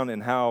wasn't found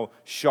in how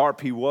sharp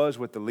he was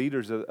with the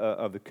leaders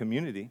of the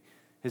community.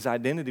 His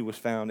identity was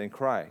found in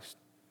Christ.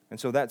 And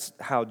so that's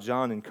how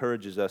John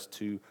encourages us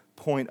to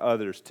point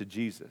others to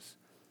Jesus.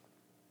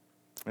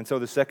 And so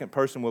the second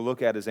person we'll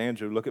look at is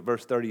Andrew. Look at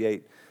verse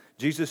 38.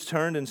 Jesus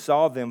turned and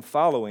saw them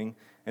following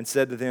and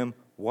said to them,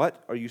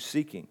 "What are you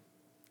seeking?"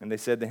 And they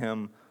said to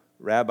him,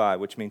 "Rabbi,"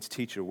 which means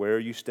teacher, "where are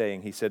you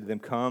staying?" He said to them,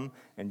 "Come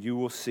and you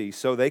will see."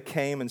 So they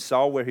came and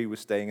saw where he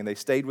was staying, and they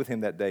stayed with him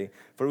that day,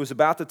 for it was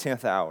about the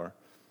 10th hour.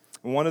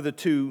 And one of the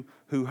two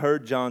who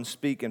heard John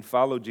speak and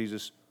followed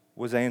Jesus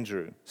was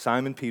Andrew,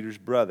 Simon Peter's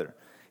brother.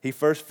 He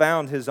first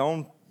found his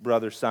own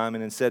brother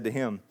Simon and said to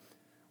him,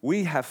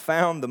 "We have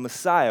found the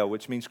Messiah,"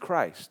 which means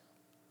Christ.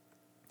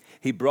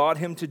 He brought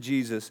him to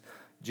Jesus.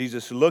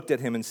 Jesus looked at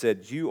him and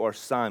said, "You are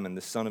Simon,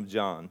 the son of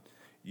John.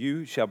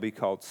 You shall be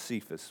called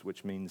Cephas,"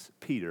 which means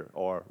Peter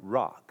or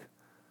rock.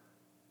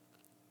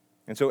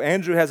 And so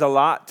Andrew has a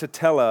lot to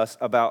tell us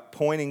about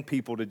pointing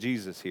people to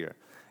Jesus here.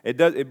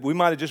 We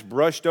might have just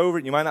brushed over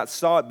it. You might not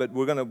saw it, but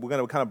we're gonna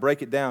kind of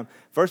break it down.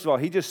 First of all,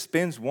 he just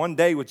spends one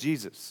day with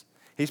Jesus.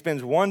 He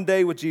spends one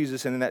day with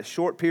Jesus, and in that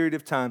short period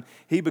of time,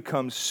 he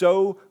becomes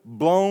so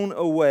blown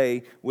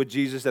away with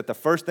Jesus that the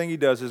first thing he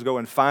does is go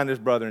and find his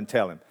brother and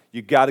tell him,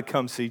 you got to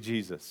come see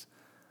Jesus.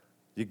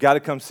 You got to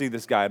come see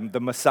this guy.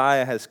 The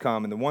Messiah has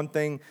come. And the one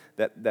thing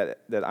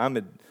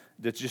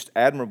that's just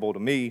admirable to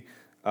me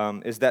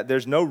is that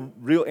there's no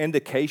real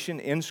indication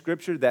in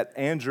Scripture that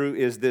Andrew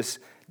is this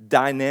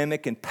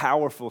dynamic and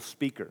powerful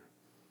speaker.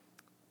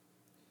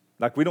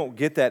 Like, we don't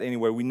get that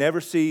anywhere. We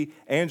never see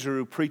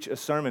Andrew preach a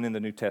sermon in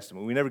the New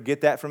Testament. We never get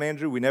that from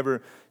Andrew. We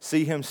never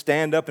see him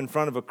stand up in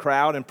front of a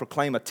crowd and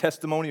proclaim a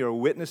testimony or a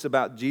witness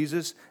about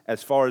Jesus,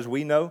 as far as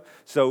we know.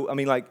 So, I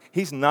mean, like,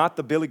 he's not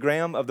the Billy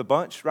Graham of the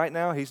bunch right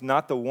now. He's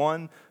not the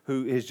one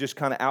who is just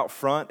kind of out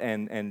front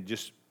and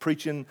just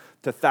preaching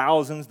to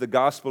thousands the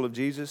gospel of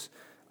Jesus.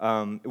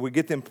 We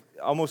get them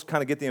almost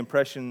kind of get the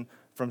impression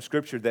from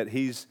Scripture that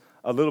he's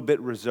a little bit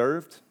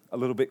reserved, a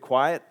little bit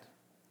quiet,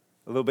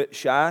 a little bit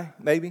shy,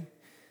 maybe.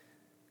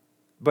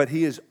 But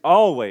he is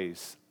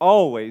always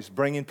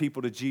bringing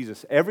people to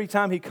Jesus. Every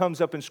time he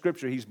comes up in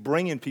Scripture, he's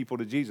bringing people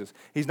to Jesus.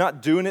 He's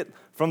not doing it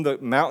from the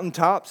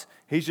mountaintops.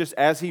 He's just,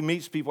 as he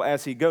meets people,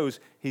 as he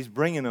goes, he's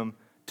bringing them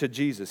to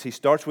Jesus. He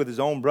starts with his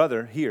own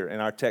brother here in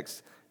our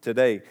text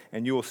today.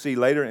 And you will see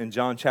later in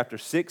John chapter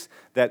 6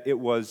 that it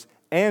was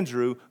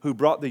Andrew who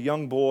brought the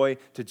young boy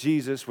to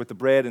Jesus with the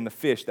bread and the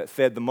fish that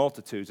fed the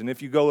multitudes. And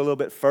if you go a little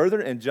bit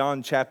further in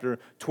John chapter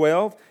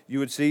 12, you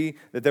would see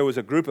that there was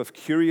a group of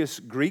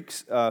curious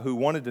Greeks who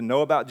wanted to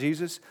know about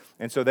Jesus.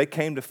 And so they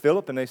came to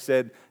Philip and they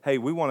said, hey,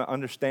 we want to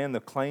understand the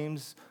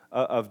claims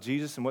of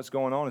Jesus and what's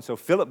going on. And so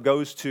Philip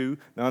goes to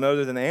none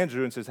other than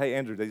Andrew and says, hey,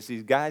 Andrew, there's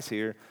these guys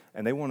here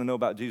and they want to know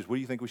about Jesus. What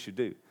do you think we should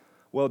do?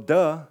 Well,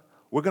 duh.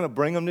 We're going to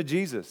bring them to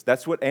Jesus.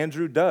 That's what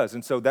Andrew does.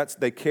 And so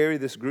they carry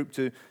this group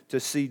to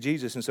see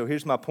Jesus. And so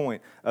here's my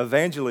point.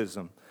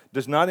 Evangelism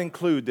does not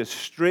include this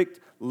strict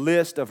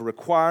list of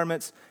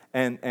requirements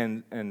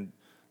and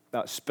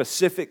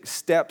specific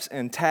steps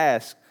and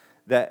tasks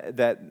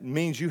that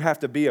means you have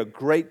to be a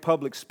great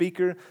public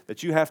speaker,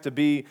 that you have to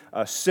be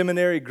a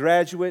seminary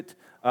graduate.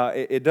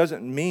 It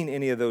doesn't mean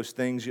any of those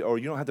things, or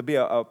you don't have to be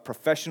a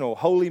professional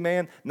holy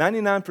man.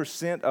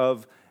 99%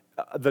 of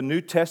the New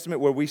Testament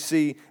where we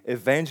see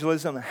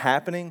evangelism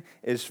happening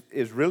is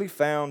really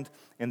found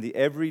in the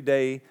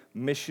everyday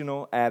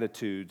missional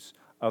attitudes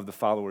of the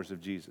followers of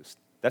Jesus.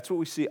 That's what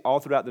we see all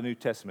throughout the New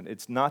Testament.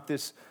 It's not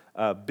this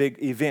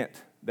big event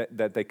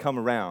that they come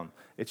around.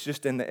 It's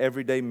just in the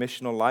everyday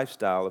missional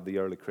lifestyle of the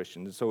early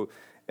Christians. And so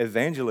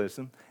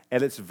evangelism,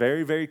 at its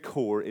very, very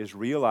core, is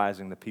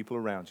realizing the people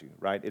around you,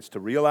 right? It's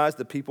to realize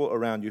the people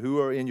around you who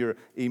are in your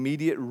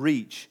immediate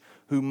reach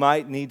who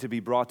might need to be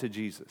brought to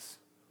Jesus.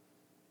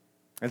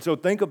 And so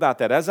think about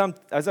that. As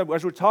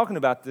we're talking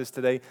about this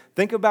today,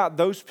 think about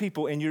those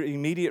people in your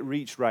immediate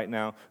reach right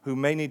now who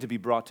may need to be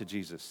brought to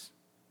Jesus,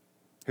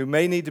 who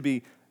may need to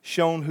be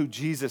shown who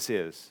Jesus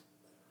is,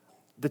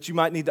 that you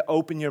might need to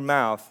open your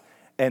mouth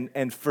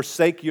and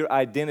forsake your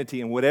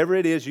identity and whatever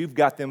it is you've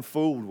got them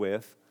fooled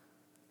with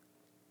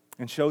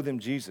and show them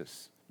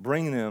Jesus,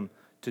 bring them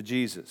to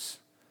Jesus.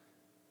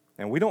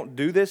 And we don't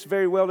do this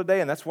very well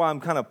today, and that's why I'm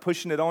kind of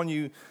pushing it on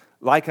you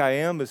like I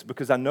am, is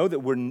because I know that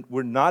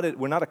we're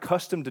not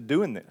accustomed to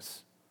doing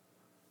this.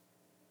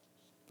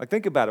 Like,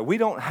 think about it. We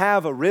don't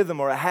have a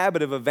rhythm or a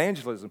habit of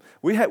evangelism.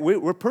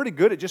 We're pretty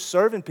good at just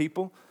serving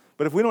people,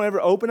 but if we don't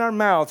ever open our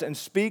mouths and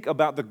speak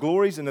about the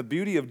glories and the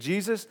beauty of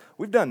Jesus,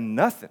 we've done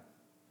nothing.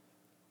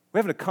 We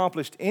haven't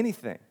accomplished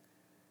anything.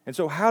 And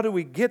so how do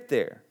we get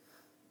there?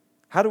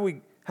 How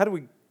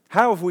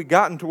have we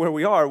gotten to where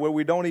we are, where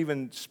we don't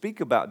even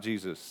speak about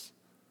Jesus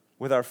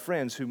with our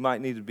friends who might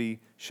need to be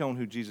shown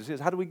who Jesus is?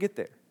 How do we get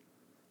there?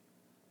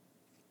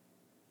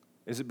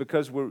 Is it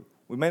because we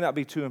may not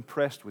be too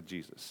impressed with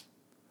Jesus?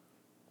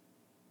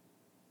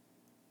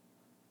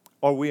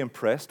 Are we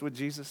impressed with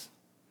Jesus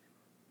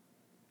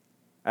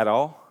at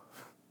all?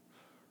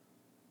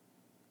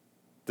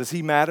 Does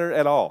he matter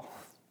at all?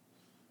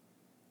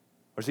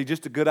 Or is he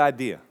just a good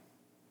idea?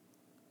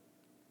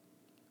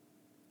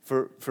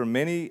 For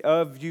many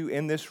of you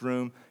in this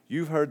room,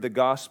 you've heard the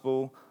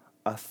gospel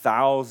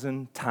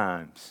 1,000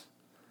 times.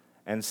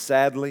 And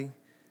sadly,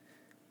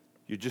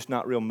 you're just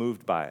not real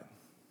moved by it.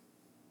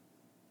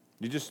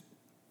 It's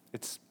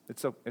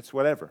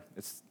whatever.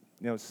 It's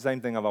the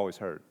same thing I've always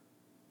heard.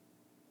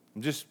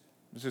 I'm just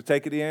to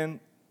take it in,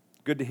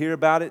 good to hear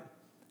about it,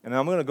 and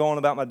I'm going to go on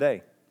about my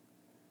day.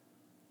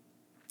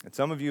 And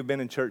some of you have been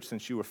in church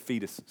since you were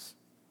fetuses.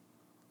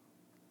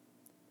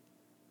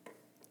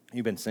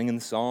 You've been singing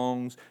the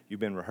songs, you've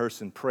been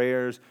rehearsing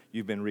prayers,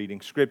 you've been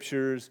reading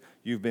scriptures,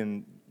 you've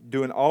been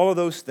doing all of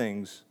those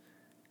things,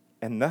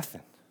 and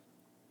nothing.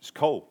 It's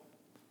cold.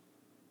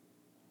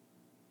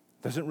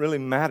 Doesn't really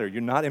matter.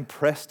 You're not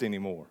impressed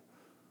anymore.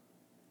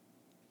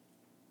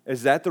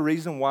 Is that the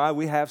reason why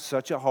we have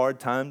such a hard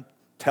time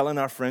telling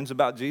our friends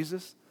about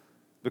Jesus?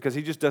 Because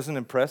he just doesn't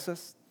impress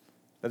us?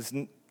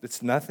 That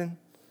it's nothing?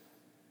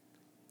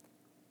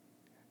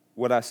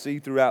 What I see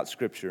throughout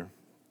Scripture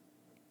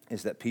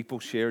is that people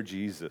share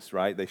Jesus,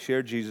 right? They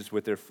share Jesus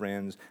with their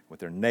friends, with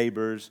their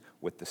neighbors,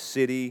 with the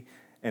city,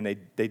 and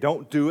they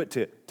don't do it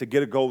to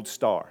get a gold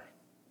star,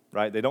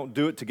 right? They don't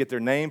do it to get their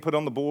name put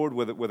on the board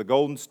with a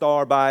golden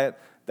star by it,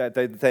 that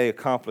they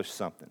accomplish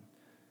something.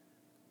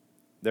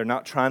 They're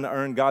not trying to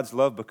earn God's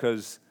love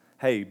because,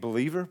 hey,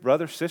 believer,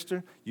 brother,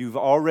 sister, you've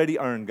already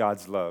earned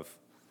God's love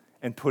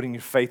and putting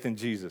your faith in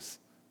Jesus.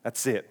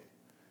 That's it.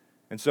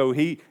 And so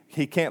he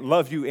can't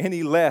love you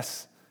any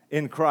less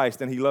in Christ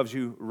than he loves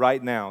you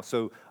right now.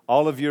 So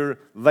all of your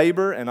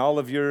labor and all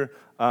of your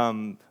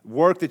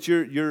work that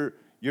you're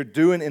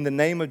doing in the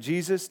name of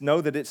Jesus,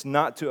 know that it's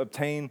not to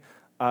obtain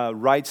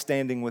right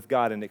standing with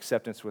God and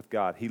acceptance with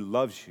God. He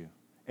loves you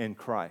in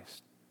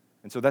Christ.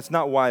 And so that's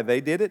not why they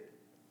did it.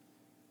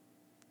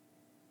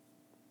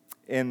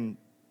 And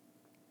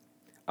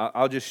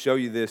I'll just show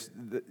you this.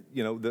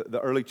 The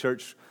early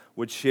church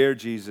would share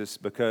Jesus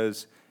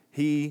because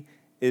he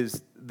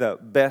is the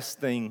best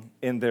thing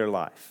in their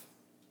life.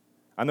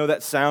 I know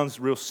that sounds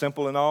real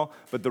simple and all,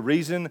 but the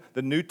reason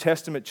the New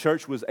Testament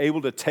church was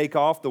able to take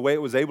off the way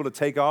it was able to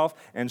take off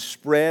and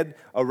spread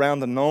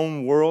around the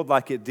known world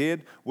like it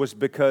did was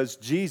because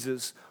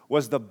Jesus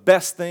was the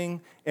best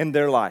thing in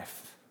their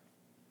life.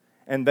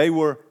 And they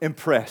were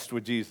impressed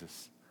with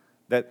Jesus,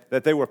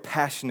 that they were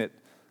passionate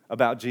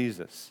about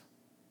Jesus.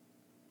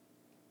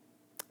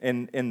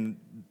 In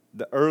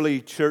the early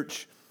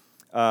church,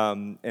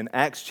 in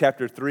Acts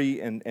chapter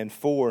 3 and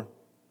 4,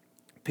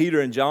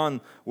 Peter and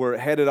John were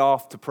headed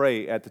off to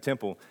pray at the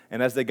temple.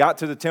 And as they got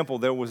to the temple,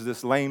 there was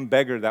this lame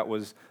beggar that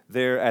was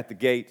there at the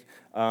gate.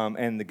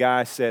 And the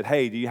guy said,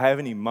 hey, do you have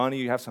any money?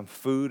 Do you have some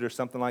food or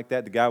something like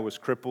that? The guy was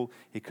crippled.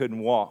 He couldn't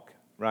walk,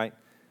 right?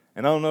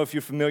 And I don't know if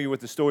you're familiar with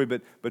the story,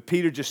 but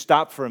Peter just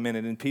stopped for a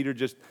minute. And Peter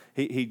just,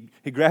 he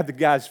grabbed the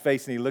guy's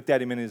face and he looked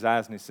at him in his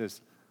eyes and he says,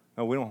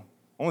 no, we don't.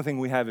 Only thing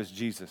we have is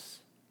Jesus.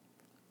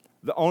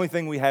 The only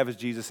thing we have is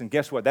Jesus. And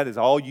guess what? That is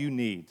all you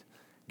need.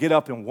 Get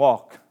up and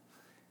walk.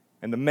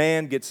 And the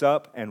man gets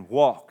up and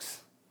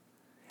walks.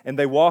 And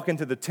they walk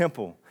into the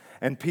temple.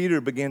 And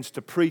Peter begins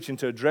to preach and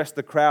to address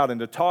the crowd and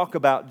to talk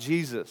about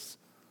Jesus.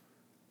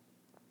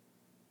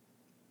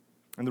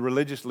 And the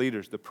religious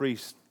leaders, the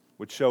priests,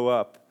 would show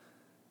up.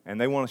 And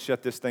they want to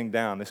shut this thing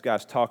down. This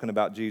guy's talking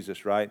about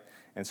Jesus, right?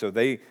 And so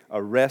they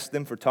arrest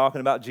them for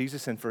talking about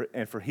Jesus and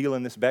for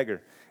healing this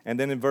beggar. And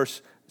then in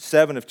verse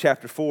 7 of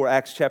chapter 4,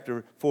 Acts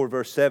chapter 4,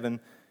 verse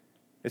 7,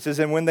 it says,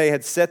 and when they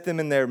had set them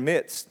in their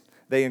midst,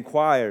 they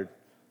inquired,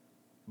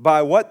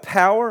 by what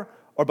power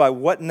or by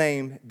what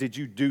name did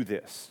you do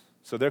this?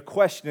 So they're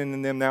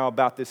questioning them now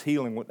about this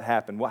healing, what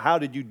happened. Well, how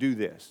did you do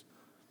this?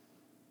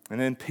 And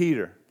then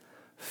Peter,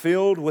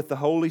 filled with the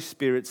Holy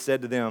Spirit,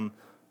 said to them,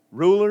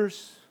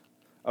 rulers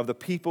of the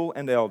people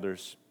and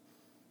elders,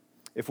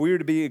 if we are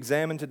to be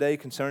examined today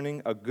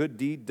concerning a good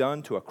deed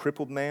done to a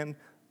crippled man,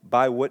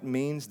 by what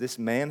means this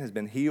man has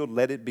been healed,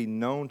 let it be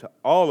known to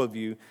all of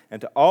you and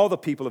to all the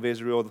people of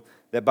Israel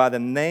that by the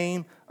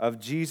name of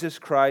Jesus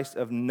Christ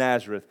of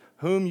Nazareth,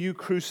 whom you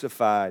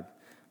crucified,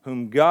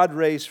 whom God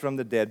raised from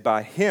the dead,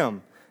 by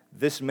him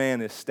this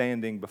man is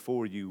standing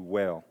before you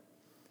well.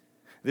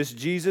 This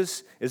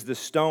Jesus is the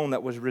stone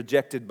that was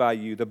rejected by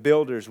you, the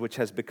builders, which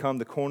has become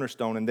the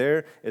cornerstone, and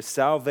there is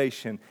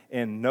salvation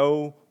in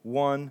no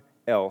one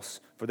else,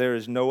 for there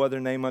is no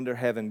other name under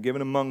heaven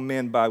given among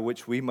men by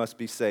which we must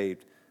be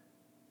saved.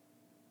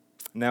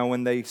 Now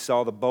when they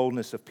saw the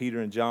boldness of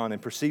Peter and John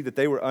and perceived that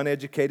they were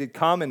uneducated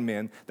common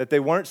men, that they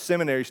weren't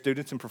seminary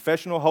students and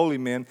professional holy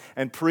men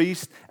and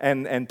priests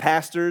and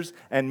pastors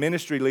and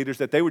ministry leaders,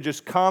 that they were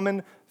just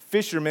common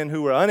fishermen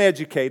who were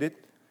uneducated,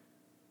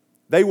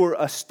 they were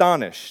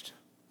astonished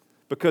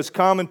because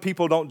common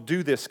people don't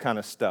do this kind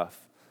of stuff,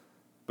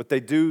 but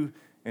they do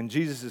in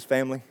Jesus'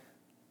 family.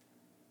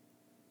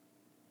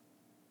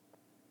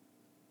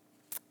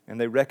 And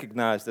they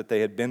recognized that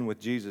they had been with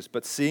Jesus.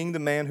 But seeing the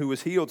man who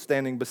was healed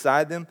standing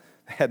beside them,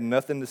 they had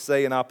nothing to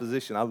say in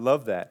opposition. I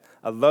love that.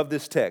 I love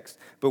this text.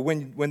 But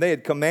when they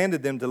had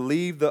commanded them to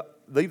leave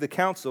the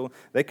council,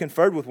 they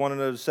conferred with one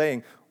another,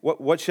 saying,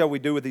 What shall we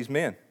do with these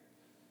men?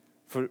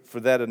 For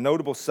that a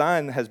notable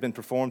sign has been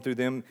performed through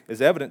them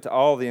is evident to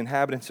all the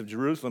inhabitants of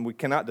Jerusalem. We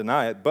cannot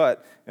deny it.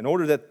 But in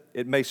order that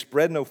it may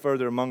spread no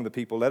further among the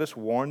people, let us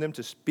warn them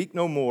to speak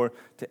no more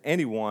to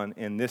anyone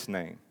in this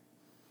name.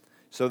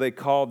 So they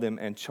called them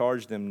and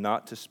charged them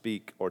not to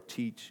speak or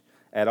teach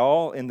at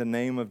all in the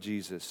name of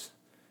Jesus.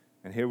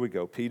 And here we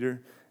go.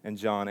 Peter and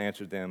John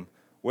answered them,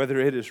 whether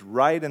it is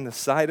right in the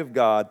sight of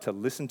God to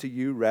listen to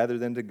you rather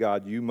than to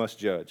God, you must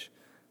judge.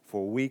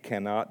 For we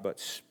cannot but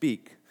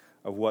speak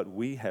of what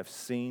we have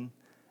seen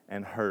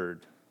and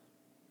heard.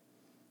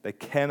 They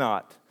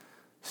cannot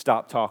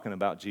stop talking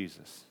about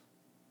Jesus.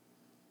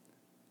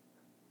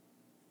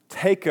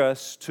 Take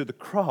us to the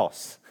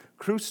cross.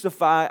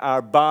 Crucify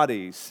our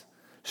bodies.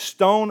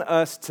 Stone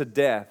us to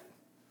death,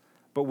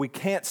 but we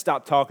can't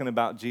stop talking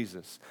about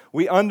Jesus.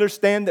 We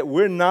understand that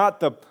we're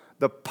not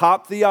the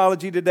pop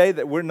theology today,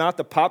 that we're not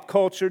the pop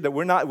culture, that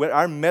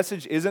our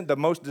message isn't the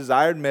most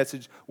desired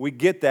message. We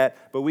get that,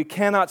 but we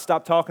cannot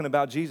stop talking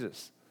about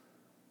Jesus.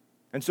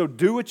 And so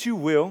do what you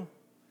will.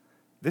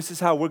 This is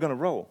how we're going to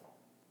roll.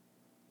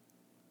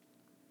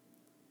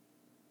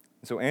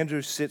 And so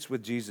Andrew sits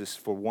with Jesus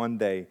for one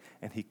day,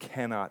 and he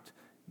cannot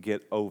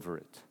get over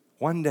it.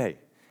 One day,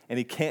 and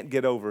he can't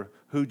get over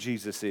who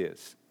Jesus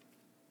is.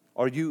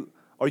 Are you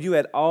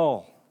at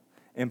all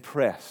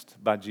impressed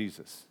by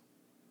Jesus?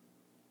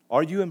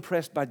 Are you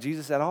impressed by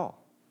Jesus at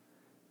all?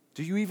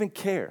 Do you even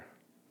care?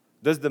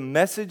 Does the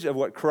message of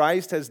what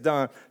Christ has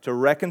done to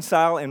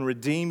reconcile and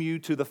redeem you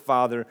to the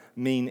Father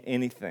mean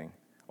anything?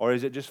 Or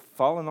is it just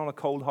falling on a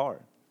cold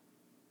heart?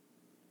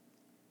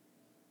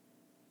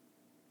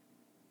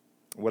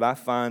 What I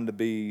find to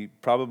be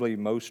probably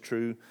most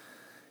true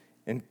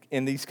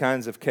in these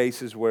kinds of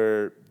cases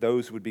where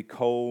those would be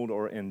cold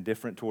or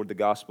indifferent toward the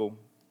gospel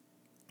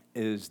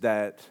is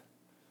that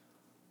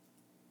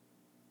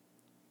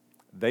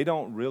they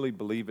don't really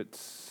believe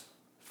it's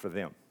for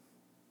them.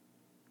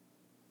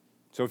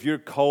 So if you're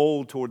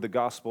cold toward the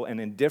gospel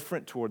and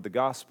indifferent toward the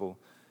gospel,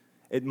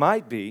 it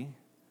might be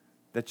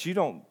that you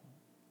don't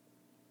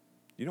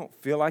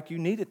feel like you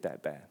need it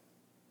that bad.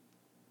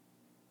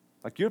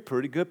 Like you're a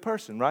pretty good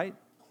person, right?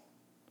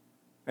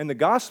 And the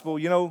gospel,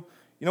 you know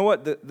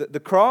what?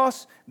 The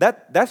cross,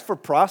 that's for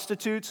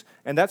prostitutes,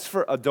 and that's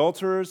for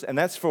adulterers, and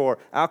that's for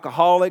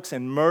alcoholics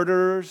and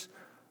murderers.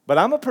 But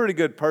I'm a pretty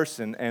good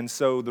person, and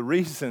so the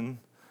reason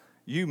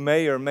you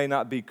may or may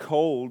not be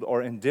cold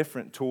or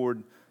indifferent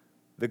toward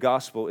the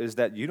gospel is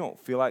that you don't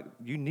feel like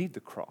you need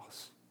the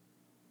cross.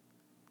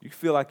 You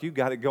feel like you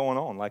got it going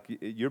on, like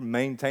you're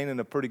maintaining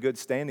a pretty good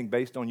standing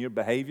based on your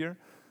behavior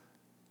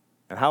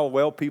and how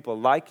well people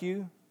like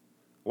you,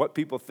 what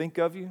people think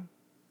of you.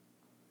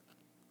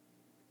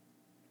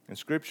 And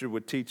Scripture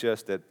would teach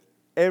us that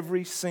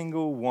every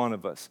single one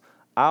of us,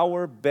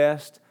 our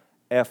best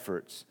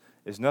efforts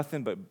is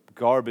nothing but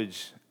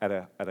garbage at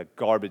a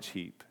garbage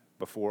heap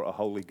before a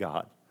holy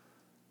God.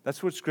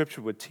 That's what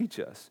Scripture would teach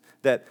us.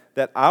 That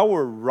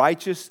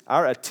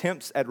our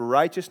attempts at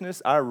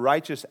righteousness, our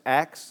righteous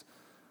acts,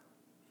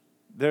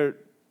 they're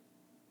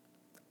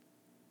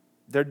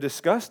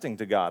disgusting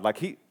to God. Like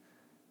He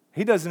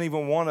doesn't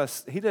even want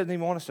us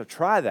to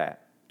try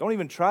that. Don't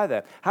even try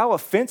that. How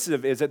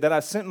offensive is it that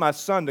I sent my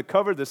son to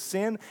cover the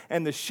sin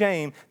and the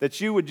shame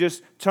that you would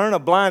just turn a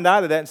blind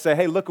eye to that and say,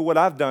 hey, look at what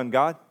I've done,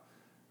 God.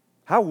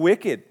 How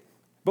wicked.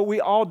 But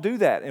we all do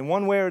that. In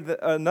one way or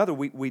another,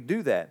 we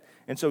do that.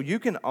 And so you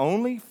can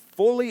only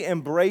fully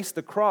embrace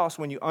the cross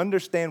when you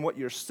understand what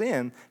your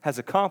sin has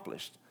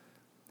accomplished.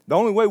 The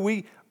only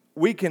way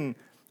we can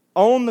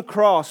own the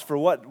cross for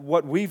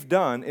what we've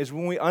done is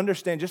when we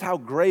understand just how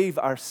grave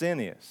our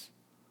sin is.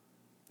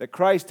 That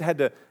Christ had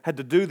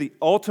to do the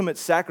ultimate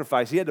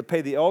sacrifice. He had to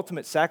pay the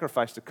ultimate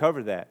sacrifice to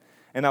cover that.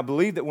 And I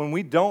believe that when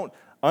we don't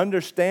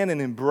understand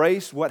and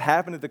embrace what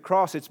happened at the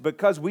cross, it's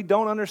because we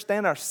don't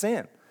understand our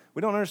sin.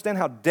 We don't understand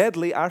how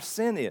deadly our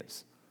sin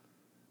is.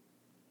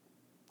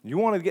 You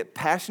want to get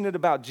passionate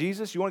about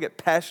Jesus? You want to get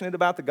passionate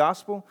about the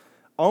gospel?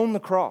 Own the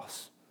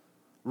cross.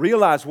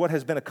 Realize what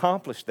has been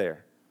accomplished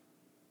there.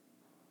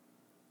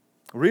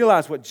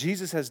 Realize what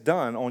Jesus has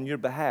done on your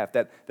behalf,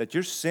 that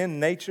your sin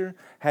nature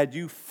had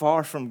you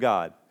far from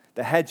God,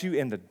 that had you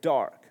in the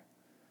dark,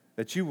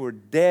 that you were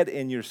dead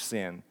in your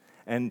sin,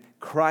 and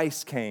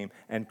Christ came,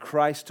 and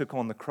Christ took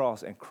on the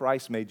cross, and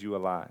Christ made you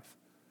alive.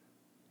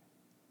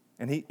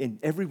 And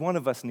every one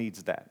of us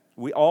needs that.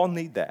 We all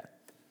need that.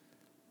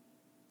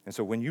 And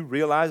so when you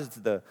realize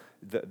the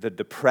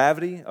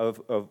depravity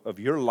of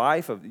your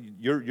life, of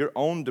your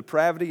own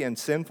depravity and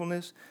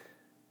sinfulness,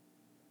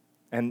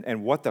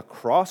 and what the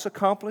cross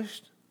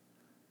accomplished,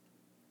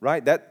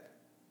 right? That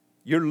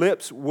your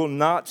lips will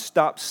not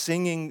stop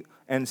singing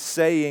and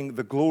saying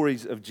the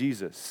glories of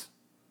Jesus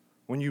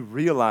when you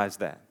realize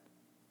that.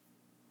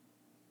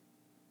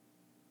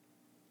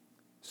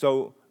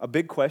 So a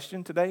big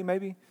question today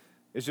maybe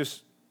is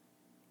just,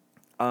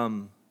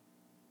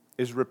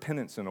 is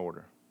repentance in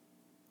order?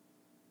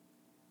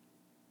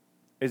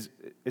 Is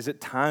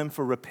it time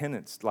for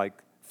repentance? Like,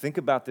 think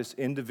about this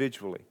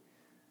individually.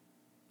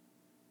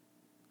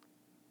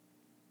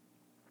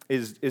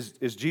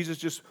 Is Jesus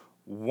just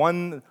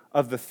one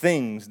of the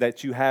things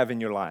that you have in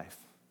your life?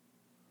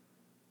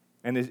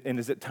 And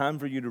is it time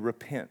for you to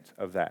repent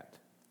of that?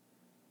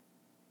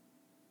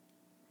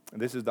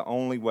 And this is the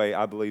only way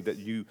I believe that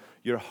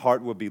your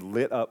heart will be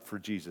lit up for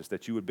Jesus,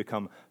 that you would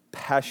become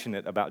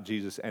passionate about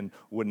Jesus and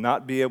would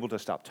not be able to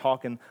stop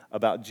talking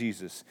about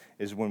Jesus,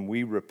 is when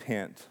we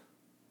repent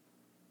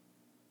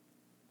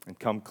and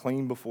come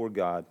clean before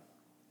God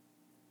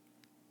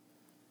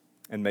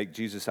and make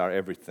Jesus our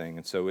everything.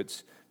 And so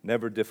it's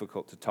never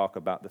difficult to talk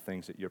about the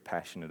things that you're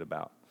passionate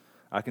about.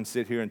 I can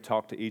sit here and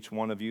talk to each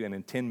one of you and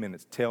in 10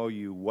 minutes tell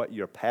you what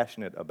you're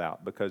passionate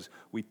about because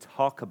we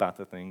talk about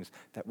the things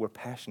that we're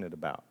passionate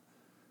about.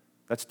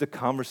 That's the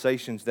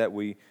conversations that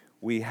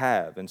we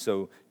have. And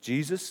so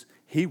Jesus,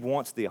 He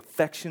wants the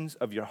affections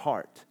of your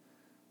heart.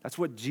 That's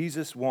what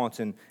Jesus wants.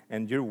 And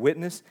your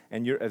witness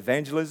and your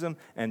evangelism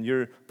and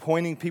your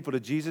pointing people to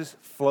Jesus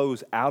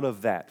flows out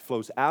of that,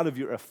 flows out of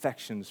your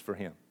affections for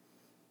Him.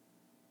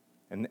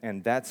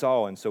 And that's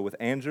all. And so with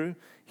Andrew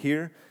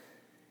here,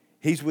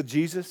 he's with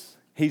Jesus.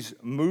 He's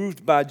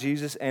moved by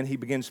Jesus, and he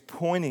begins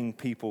pointing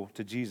people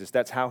to Jesus.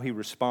 That's how he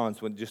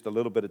responds with just a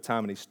little bit of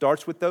time. And he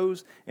starts with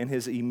those in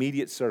his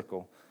immediate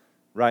circle,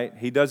 right?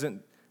 He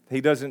doesn't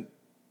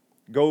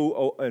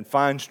go and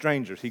find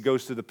strangers. He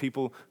goes to the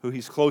people who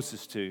he's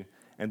closest to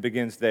and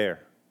begins there.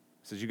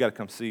 He says, you got to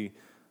come see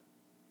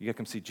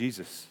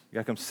Jesus. You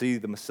got to come see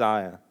the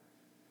Messiah.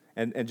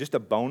 And just a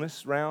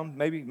bonus round,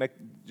 maybe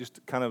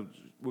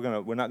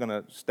we're not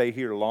gonna stay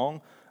here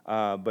long.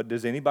 But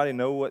does anybody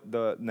know what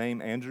the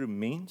name Andrew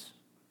means?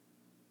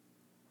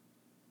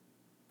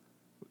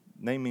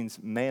 Name means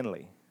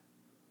manly.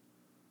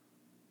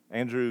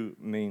 Andrew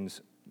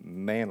means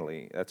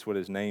manly. That's what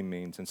his name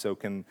means. And so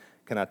can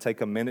I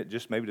take a minute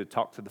just maybe to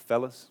talk to the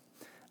fellas?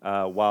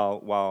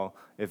 While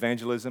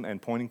evangelism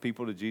and pointing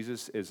people to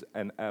Jesus is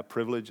a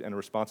privilege and a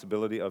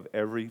responsibility of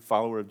every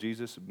follower of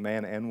Jesus,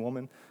 man and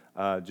woman,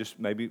 just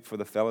maybe for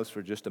the fellas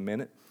for just a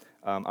minute.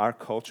 Our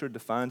culture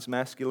defines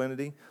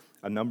masculinity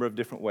a number of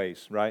different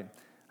ways, right?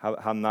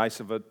 How nice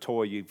of a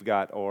toy you've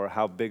got, or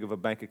how big of a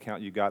bank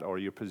account you got, or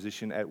your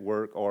position at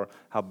work, or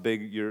how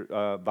big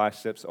your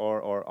biceps are,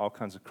 or all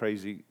kinds of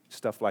crazy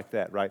stuff like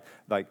that, right?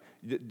 Like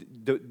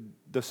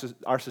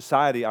our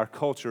society, our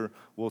culture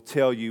will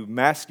tell you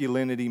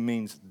masculinity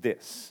means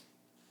this.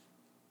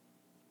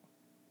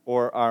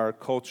 Or our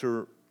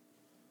culture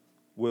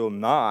will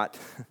not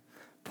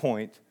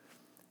point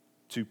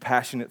to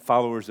passionate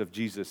followers of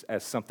Jesus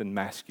as something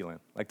masculine.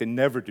 Like they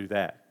never do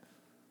that.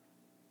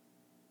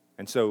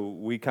 And so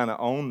we kind of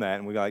own that,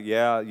 and we're like,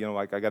 yeah,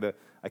 like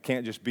I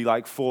can't just be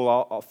like full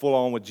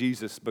on with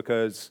Jesus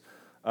because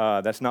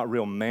that's not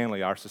real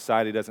manly. Our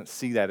society doesn't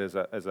see that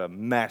as a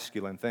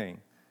masculine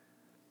thing.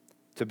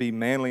 To be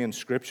manly in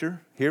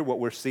Scripture, here, what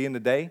we're seeing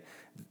today,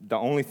 the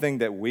only thing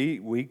that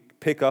we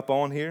pick up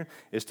on here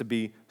is to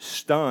be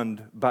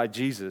stunned by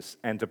Jesus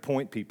and to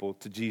point people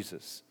to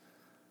Jesus.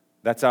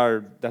 That's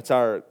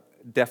our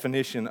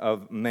definition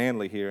of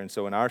manly here. And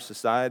so in our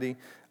society,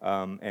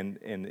 and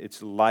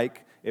it's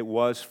like it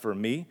was for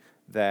me,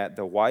 that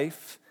the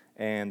wife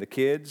and the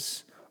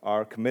kids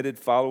are committed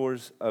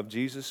followers of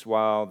Jesus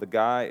while the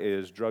guy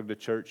is drugged to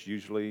church,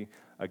 usually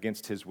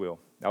against his will.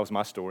 That was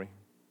my story.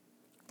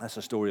 That's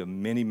the story of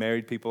many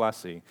married people I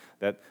see,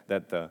 that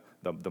the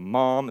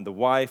mom and the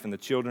wife and the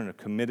children are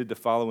committed to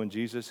following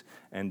Jesus,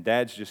 and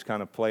dad's just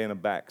kind of playing a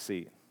back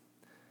seat.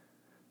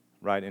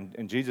 Right?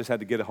 And Jesus had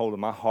to get a hold of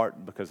my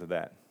heart because of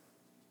that.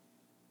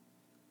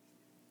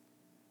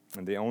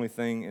 And the only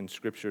thing in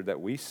Scripture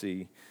that we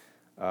see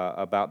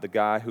about the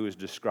guy who is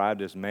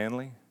described as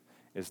manly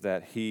is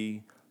that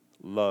he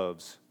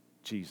loves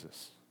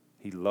Jesus.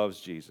 He loves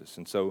Jesus.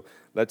 And so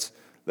let's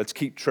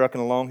keep trucking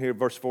along here.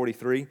 Verse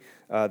 43,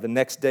 the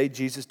next day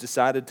Jesus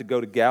decided to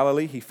go to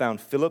Galilee. He found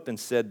Philip and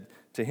said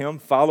to him,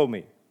 "Follow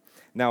me."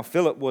 Now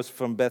Philip was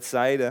from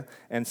Bethsaida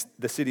and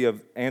the city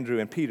of Andrew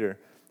and Peter.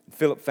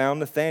 Philip found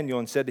Nathanael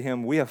and said to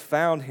him, "We have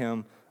found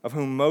him of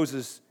whom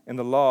Moses in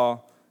the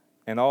law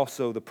and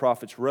also the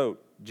prophets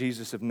wrote,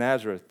 Jesus of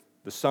Nazareth,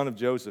 the son of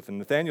Joseph." And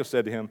Nathanael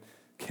said to him,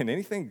 "Can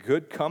anything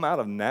good come out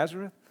of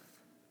Nazareth?"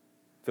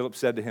 Philip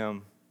said to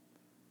him,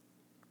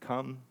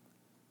 "Come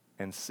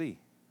and see."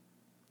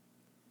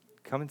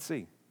 Come and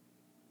see.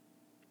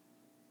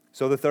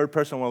 So the third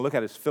person I want to look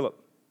at is Philip.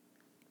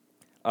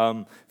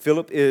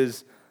 Philip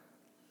is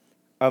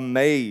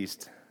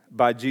amazed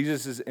by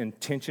Jesus'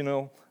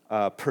 intentional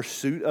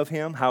pursuit of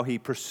him, how he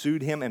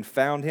pursued him and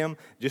found him.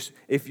 Just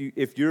if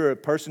you're a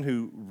person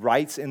who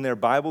writes in their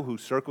Bible, who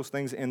circles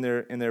things in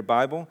their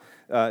Bible,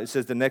 it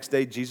says the next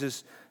day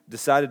Jesus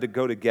decided to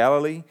go to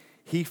Galilee.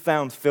 He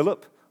found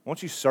Philip.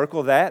 Won't you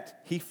circle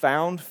that? He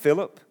found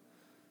Philip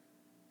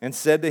and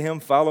said to him,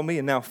 "Follow me."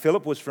 And now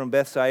Philip was from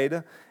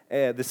Bethsaida,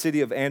 the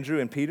city of Andrew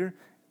and Peter.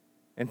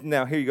 And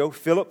now here you go.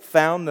 Philip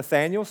found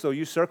Nathanael. So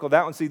you circle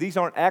that one. See, these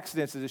aren't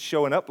accidents that it's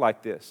showing up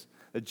like this.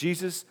 That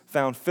Jesus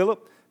found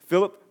Philip.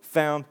 Philip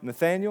found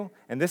Nathanael,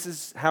 and this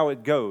is how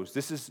it goes.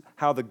 This is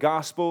how the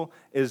gospel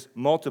is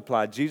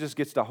multiplied. Jesus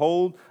gets a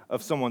hold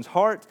of someone's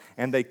heart,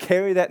 and they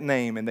carry that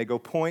name, and they go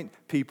point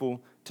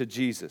people to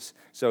Jesus.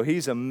 So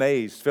he's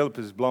amazed. Philip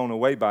is blown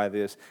away by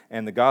this,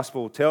 and the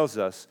gospel tells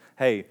us,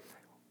 hey,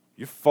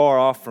 you're far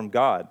off from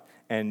God,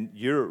 and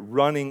you're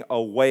running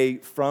away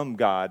from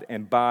God,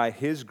 and by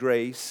His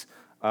grace,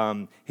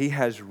 He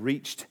has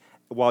reached,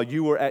 while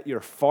you were at your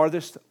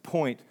farthest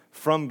point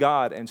from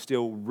God and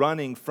still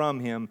running from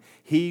Him,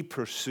 He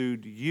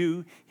pursued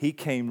you. He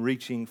came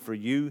reaching for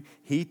you.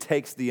 He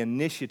takes the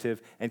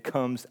initiative and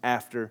comes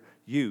after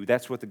you.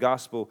 That's what the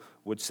gospel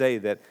would say,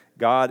 that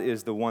God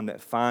is the one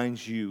that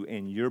finds you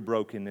in your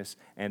brokenness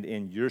and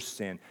in your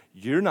sin.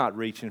 You're not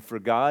reaching for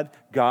God.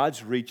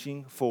 God's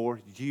reaching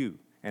for you.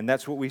 And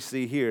that's what we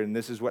see here. And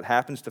this is what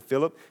happens to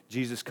Philip.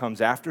 Jesus comes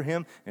after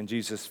him, and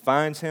Jesus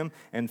finds him.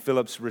 And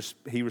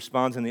he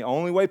responds in the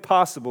only way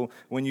possible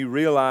when you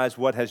realize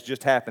what has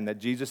just happened, that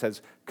Jesus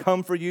has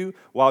come for you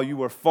while you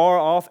were far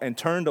off and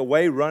turned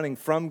away, running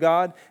from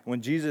God.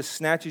 When Jesus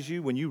snatches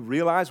you, when you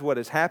realize what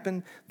has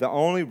happened, the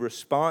only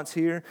response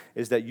here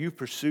is that you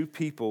pursue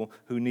people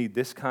who need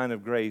this kind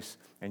of grace,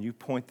 and you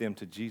point them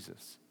to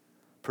Jesus.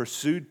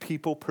 Pursued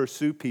people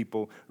pursue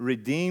people.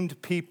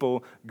 Redeemed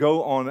people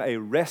go on a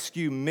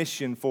rescue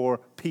mission for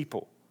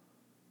people.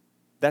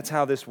 That's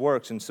how this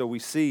works. And so we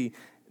see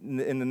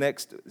in the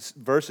next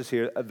verses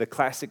here the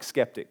classic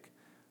skeptic,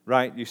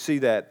 right? You see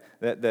that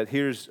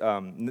here's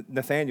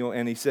Nathanael,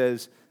 and he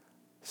says,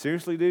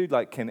 seriously, dude,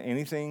 like, can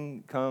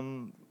anything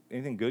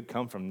good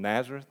come from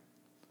Nazareth?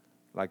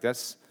 Like,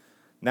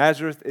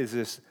 Nazareth is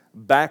this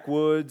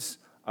backwoods,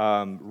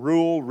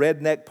 rural,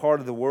 redneck part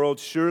of the world.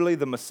 Surely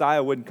the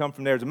Messiah wouldn't come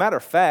from there. As a matter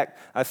of fact,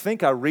 I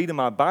think I read in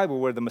my Bible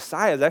where the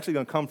Messiah is actually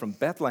going to come from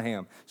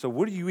Bethlehem. So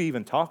what are you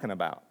even talking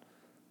about?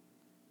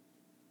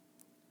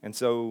 And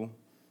so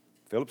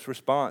Philip's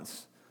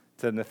response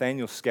to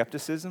Nathanael's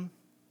skepticism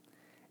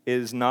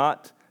is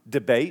not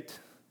debate.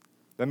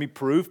 Let me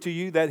prove to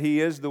you that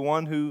he is the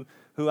one who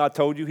I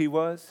told you he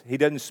was. He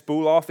doesn't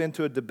spool off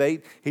into a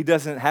debate. He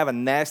doesn't have a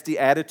nasty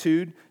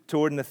attitude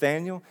toward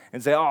Nathanael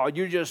and say, oh,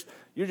 you're just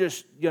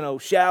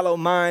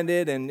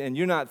shallow-minded and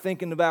you're not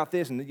thinking about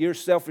this and you're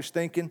selfish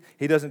thinking.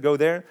 He doesn't go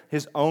there.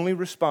 His only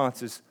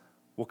response is,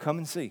 well, come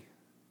and see.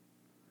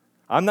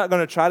 I'm not going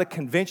to try to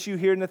convince you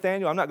here,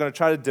 Nathanael. I'm not going to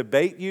try to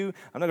debate you.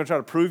 I'm not going to try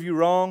to prove you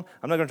wrong.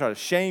 I'm not going to try to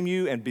shame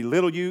you and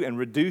belittle you and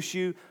reduce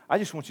you. I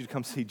just want you to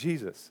come see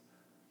Jesus.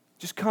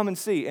 Just come and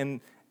see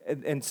and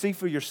see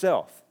for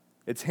yourself.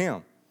 It's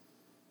him.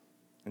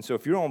 And so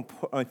if you're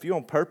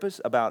on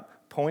purpose about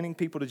pointing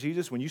people to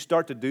Jesus, when you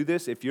start to do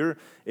this, if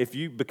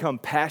you become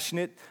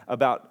passionate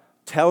about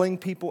telling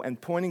people and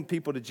pointing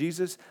people to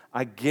Jesus,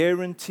 I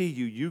guarantee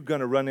you're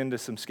going to run into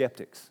some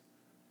skeptics.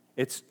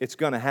 It's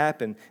going to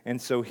happen.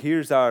 And so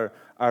here's our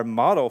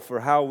model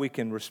for how we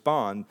can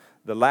respond.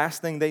 The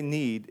last thing they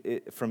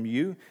need from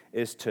you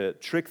is to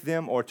trick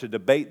them or to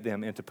debate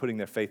them into putting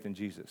their faith in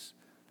Jesus.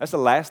 That's the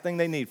last thing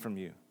they need from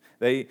you.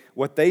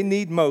 What they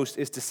need most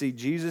is to see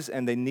Jesus,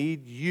 and they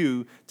need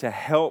you to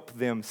help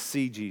them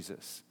see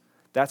Jesus.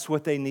 That's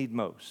what they need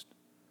most.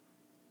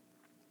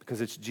 Because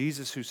it's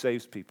Jesus who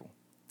saves people,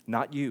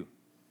 not you.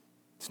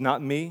 It's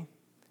not me.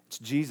 It's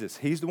Jesus.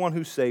 He's the one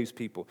who saves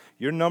people.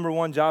 Your number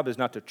one job is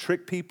not to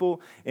trick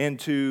people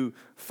into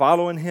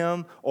following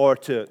him or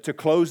to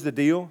close the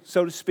deal,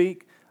 so to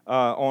speak,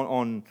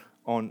 on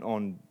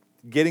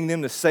getting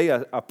them to say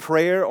a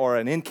prayer or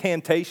an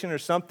incantation or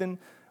something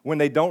when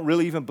they don't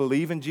really even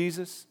believe in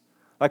Jesus.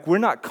 Like, we're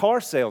not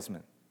car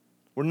salesmen.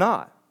 We're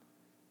not.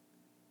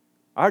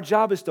 Our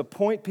job is to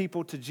point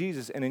people to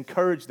Jesus and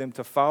encourage them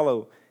to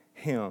follow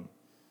him.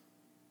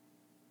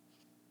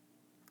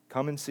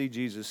 Come and see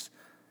Jesus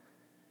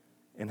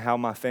in how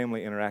my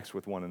family interacts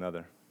with one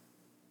another.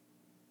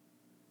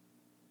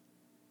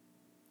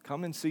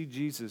 Come and see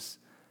Jesus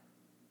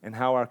in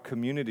how our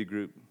community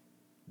group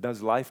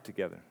does life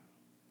together.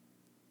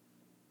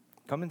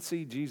 Come and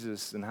see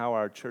Jesus and how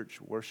our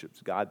church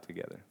worships God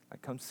together.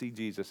 Like, come see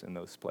Jesus in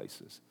those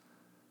places.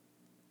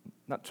 I'm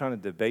not trying to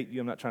debate you.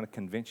 I'm not trying to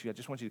convince you. I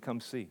just want you to come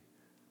see.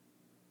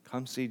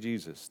 Come see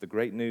Jesus. The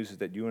great news is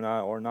that you and I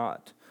are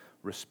not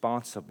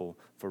responsible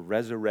for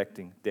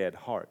resurrecting dead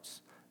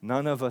hearts.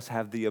 None of us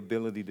have the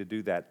ability to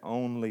do that.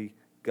 Only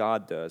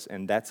God does,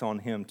 and that's on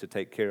him to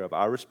take care of.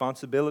 Our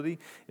responsibility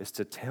is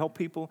to tell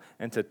people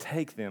and to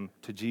take them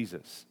to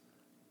Jesus.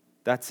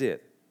 That's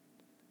it.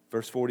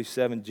 Verse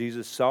 47,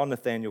 Jesus saw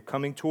Nathanael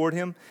coming toward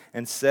him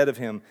and said of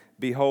him,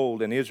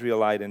 behold, an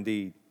Israelite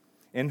indeed,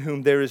 in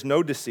whom there is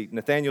no deceit.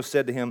 Nathanael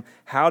said to him,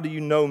 how do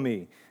you know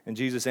me? And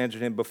Jesus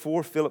answered him,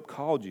 before Philip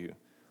called you,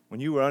 when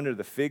you were under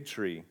the fig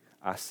tree,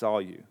 I saw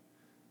you.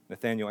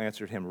 Nathanael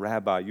answered him,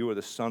 Rabbi, you are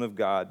the Son of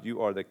God.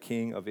 You are the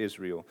King of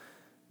Israel.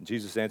 And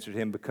Jesus answered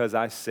him, because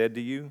I said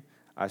to you,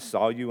 I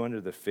saw you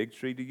under the fig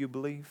tree, do you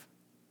believe?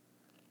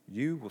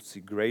 You will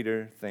see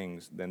greater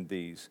things than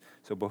these.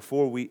 So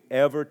before we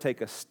ever take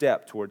a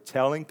step toward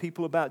telling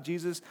people about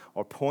Jesus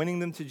or pointing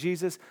them to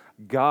Jesus,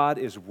 God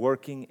is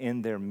working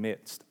in their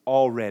midst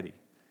already.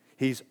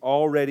 He's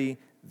already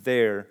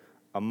there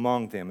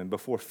among them. And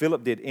before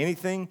Philip did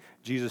anything,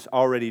 Jesus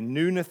already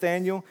knew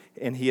Nathanael,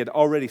 and he had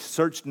already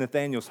searched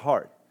Nathanael's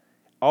heart.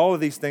 All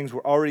of these things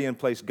were already in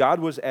place. God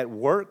was at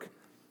work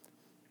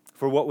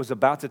for what was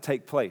about to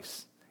take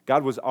place.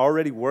 God was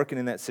already working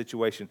in that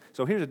situation.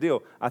 So here's the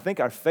deal. I think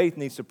our faith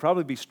needs to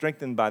probably be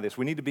strengthened by this.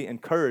 We need to be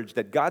encouraged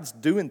that God's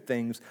doing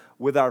things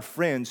with our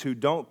friends who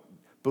don't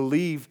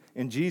believe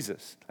in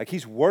Jesus. Like,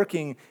 he's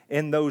working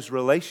in those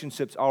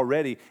relationships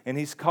already, and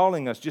he's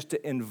calling us just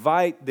to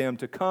invite them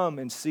to come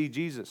and see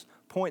Jesus,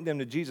 point them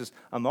to Jesus.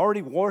 I'm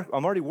already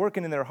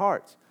working in their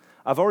hearts.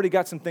 I've already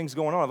got some things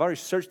going on. I've already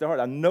searched their heart.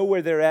 I know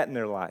where they're at in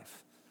their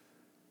life.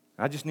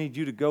 I just need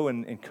you to go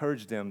and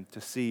encourage them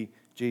to see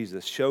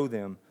Jesus. Show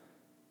them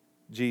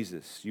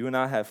Jesus. You and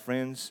I have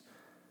friends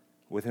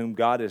with whom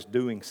God is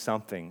doing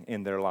something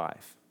in their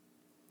life.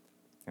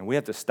 And we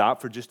have to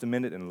stop for just a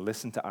minute and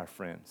listen to our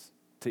friends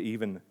to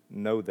even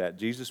know that.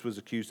 Jesus was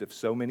accused of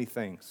so many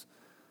things.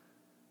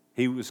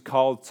 He was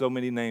called so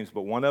many names,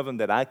 but one of them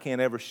that I can't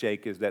ever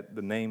shake is that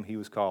the name he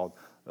was called,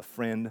 a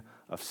friend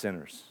of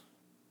sinners.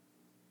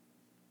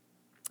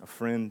 A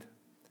friend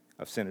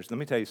of sinners. Let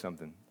me tell you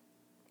something.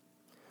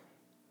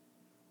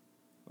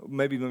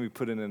 Maybe let me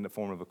put it in the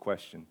form of a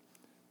question.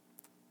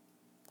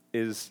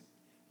 Is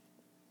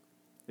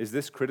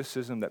this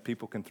criticism that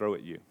people can throw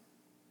at you?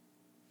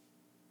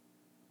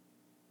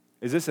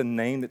 Is this a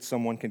name that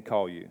someone can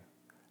call you?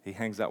 He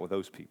hangs out with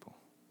those people.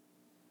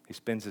 He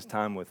spends his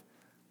time with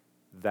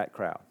that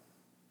crowd.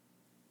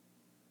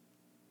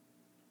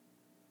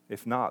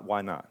 If not,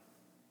 why not?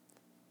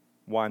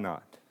 Why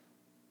not?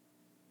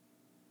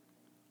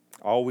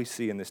 All we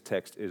see in this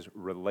text is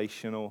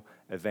relational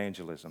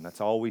evangelism.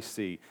 That's all we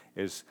see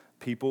is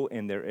people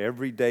in their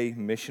everyday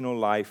missional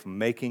life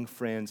making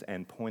friends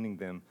and pointing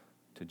them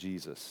to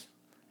Jesus.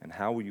 And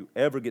how will you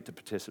ever get to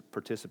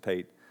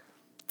participate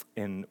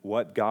in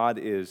what God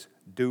is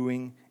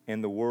doing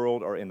in the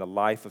world or in the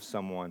life of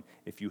someone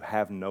if you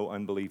have no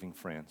unbelieving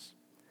friends?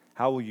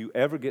 How will you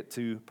ever get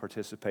to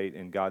participate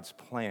in God's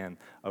plan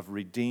of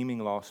redeeming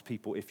lost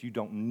people if you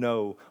don't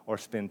know or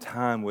spend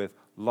time with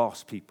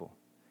lost people?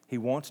 He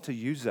wants to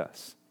use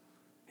us.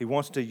 He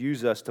wants to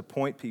use us to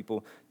point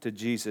people to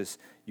Jesus.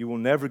 You will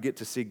never get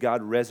to see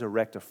God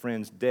resurrect a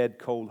friend's dead,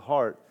 cold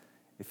heart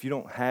if you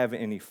don't have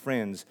any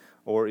friends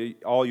or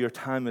all your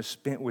time is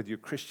spent with your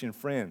Christian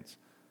friends.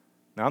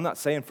 Now, I'm not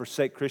saying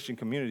forsake Christian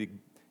community.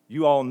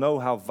 You all know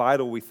how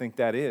vital we think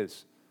that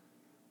is.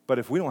 But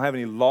if we don't have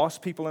any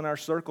lost people in our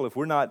circle, if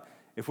we're not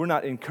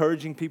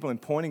encouraging people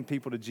and pointing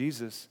people to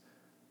Jesus,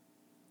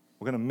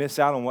 we're going to miss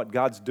out on what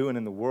God's doing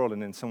in the world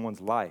and in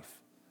someone's life.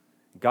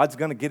 God's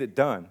going to get it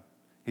done.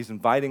 He's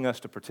inviting us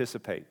to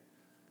participate.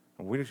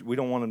 And we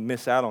don't want to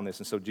miss out on this.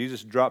 And so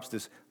Jesus drops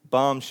this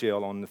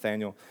bombshell on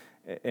Nathanael.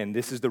 And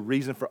this is the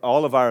reason for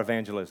all of our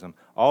evangelism,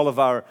 all of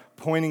our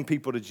pointing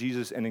people to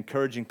Jesus and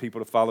encouraging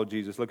people to follow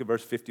Jesus. Look at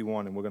verse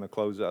 51, and we're going to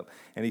close up.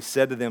 And he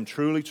said to them,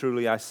 "Truly,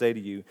 truly, I say to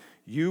you,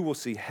 you will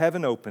see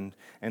heaven opened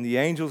and the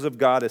angels of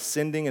God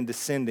ascending and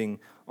descending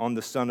on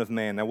the Son of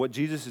Man." Now, what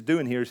Jesus is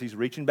doing here is he's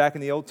reaching back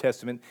in the Old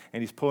Testament,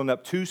 and he's pulling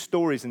up two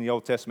stories in the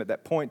Old Testament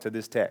that point to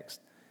this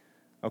text.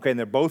 Okay, and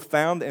they're both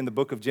found in the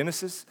book of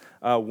Genesis.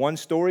 One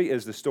story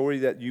is the story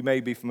that you may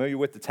be familiar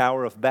with, the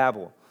Tower of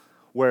Babel,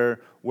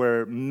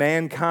 where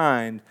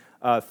mankind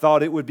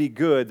thought it would be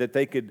good that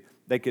they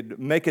could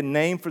make a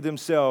name for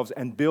themselves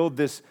and build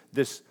this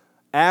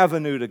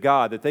avenue to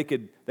God, that they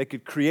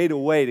could create a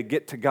way to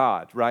get to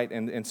God, right?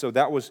 And so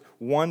that was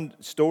one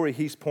story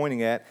he's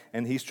pointing at,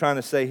 and he's trying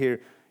to say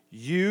here,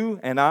 you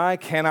and I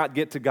cannot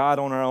get to God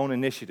on our own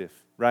initiative,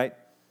 right?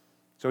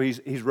 So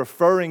he's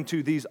referring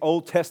to these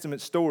Old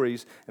Testament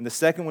stories, and the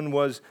second one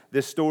was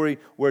this story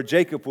where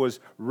Jacob was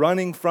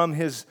running from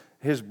his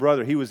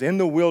brother. He was in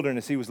the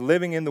wilderness. He was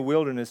living in the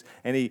wilderness,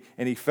 and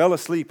he fell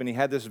asleep, and he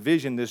had this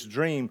vision, this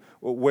dream,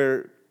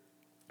 where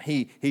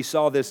he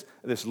saw this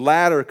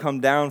ladder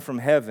come down from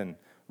heaven,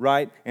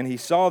 right? And he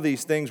saw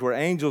these things where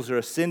angels are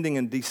ascending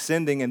and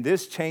descending, and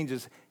this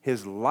changes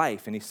his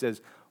life. And he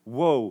says,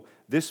 whoa,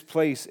 this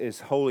place is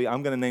holy.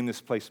 I'm going to name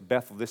this place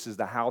Bethel. This is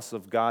the house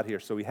of God here.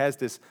 So he has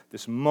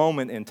this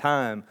moment in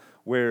time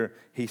where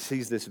he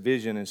sees this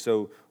vision. And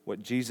so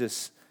what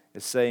Jesus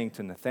is saying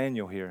to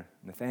Nathanael here,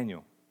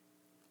 Nathanael,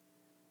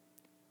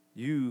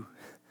 you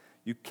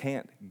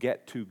can't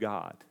get to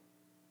God.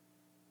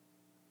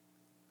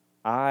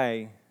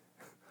 I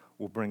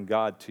will bring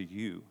God to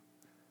you,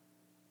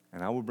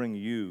 and I will bring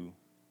you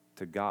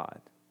to God.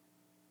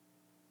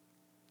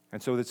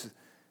 And so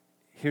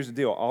here's the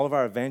deal. All of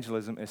our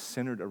evangelism is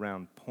centered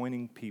around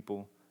pointing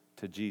people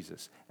to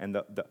Jesus. And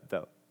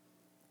the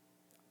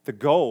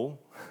goal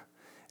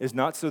is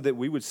not so that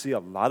we would see a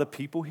lot of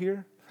people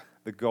here.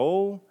 The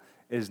goal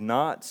is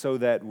not so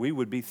that we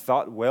would be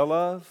thought well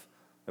of,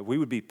 that we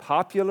would be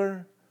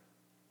popular.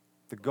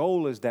 The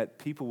goal is that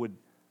people would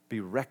be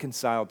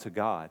reconciled to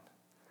God,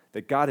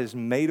 that God has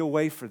made a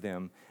way for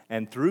them,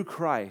 and through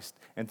Christ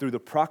and through the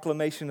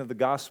proclamation of the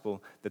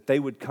gospel, that they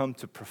would come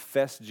to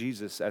profess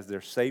Jesus as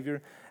their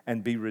Savior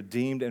and be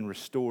redeemed and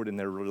restored in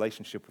their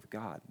relationship with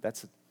God.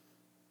 That's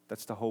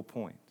the whole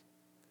point.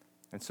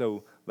 And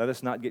so let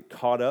us not get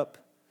caught up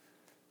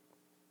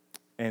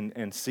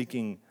and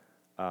seeking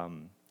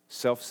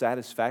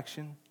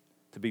self-satisfaction,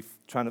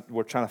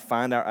 we're trying to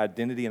find our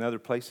identity in other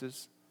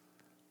places.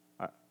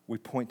 We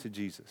point to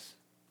Jesus.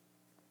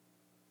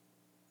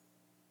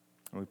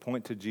 And we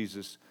point to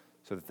Jesus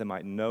so that they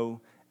might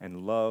know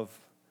and love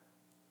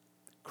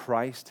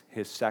Christ,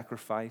 his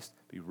sacrifice,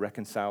 be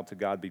reconciled to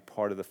God, be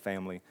part of the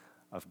family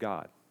of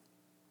God.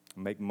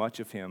 Make much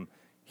of him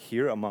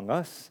here among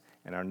us,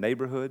 in our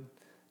neighborhood,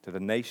 to the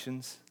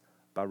nations,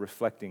 by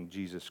reflecting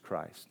Jesus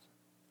Christ,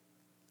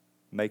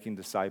 making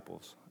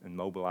disciples and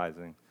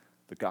mobilizing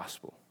the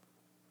gospel.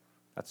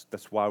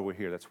 That's why we're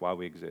here. That's why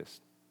we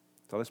exist.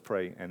 So let's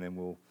pray, and then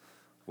we'll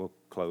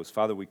close.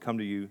 Father, we come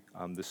to you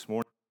this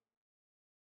morning.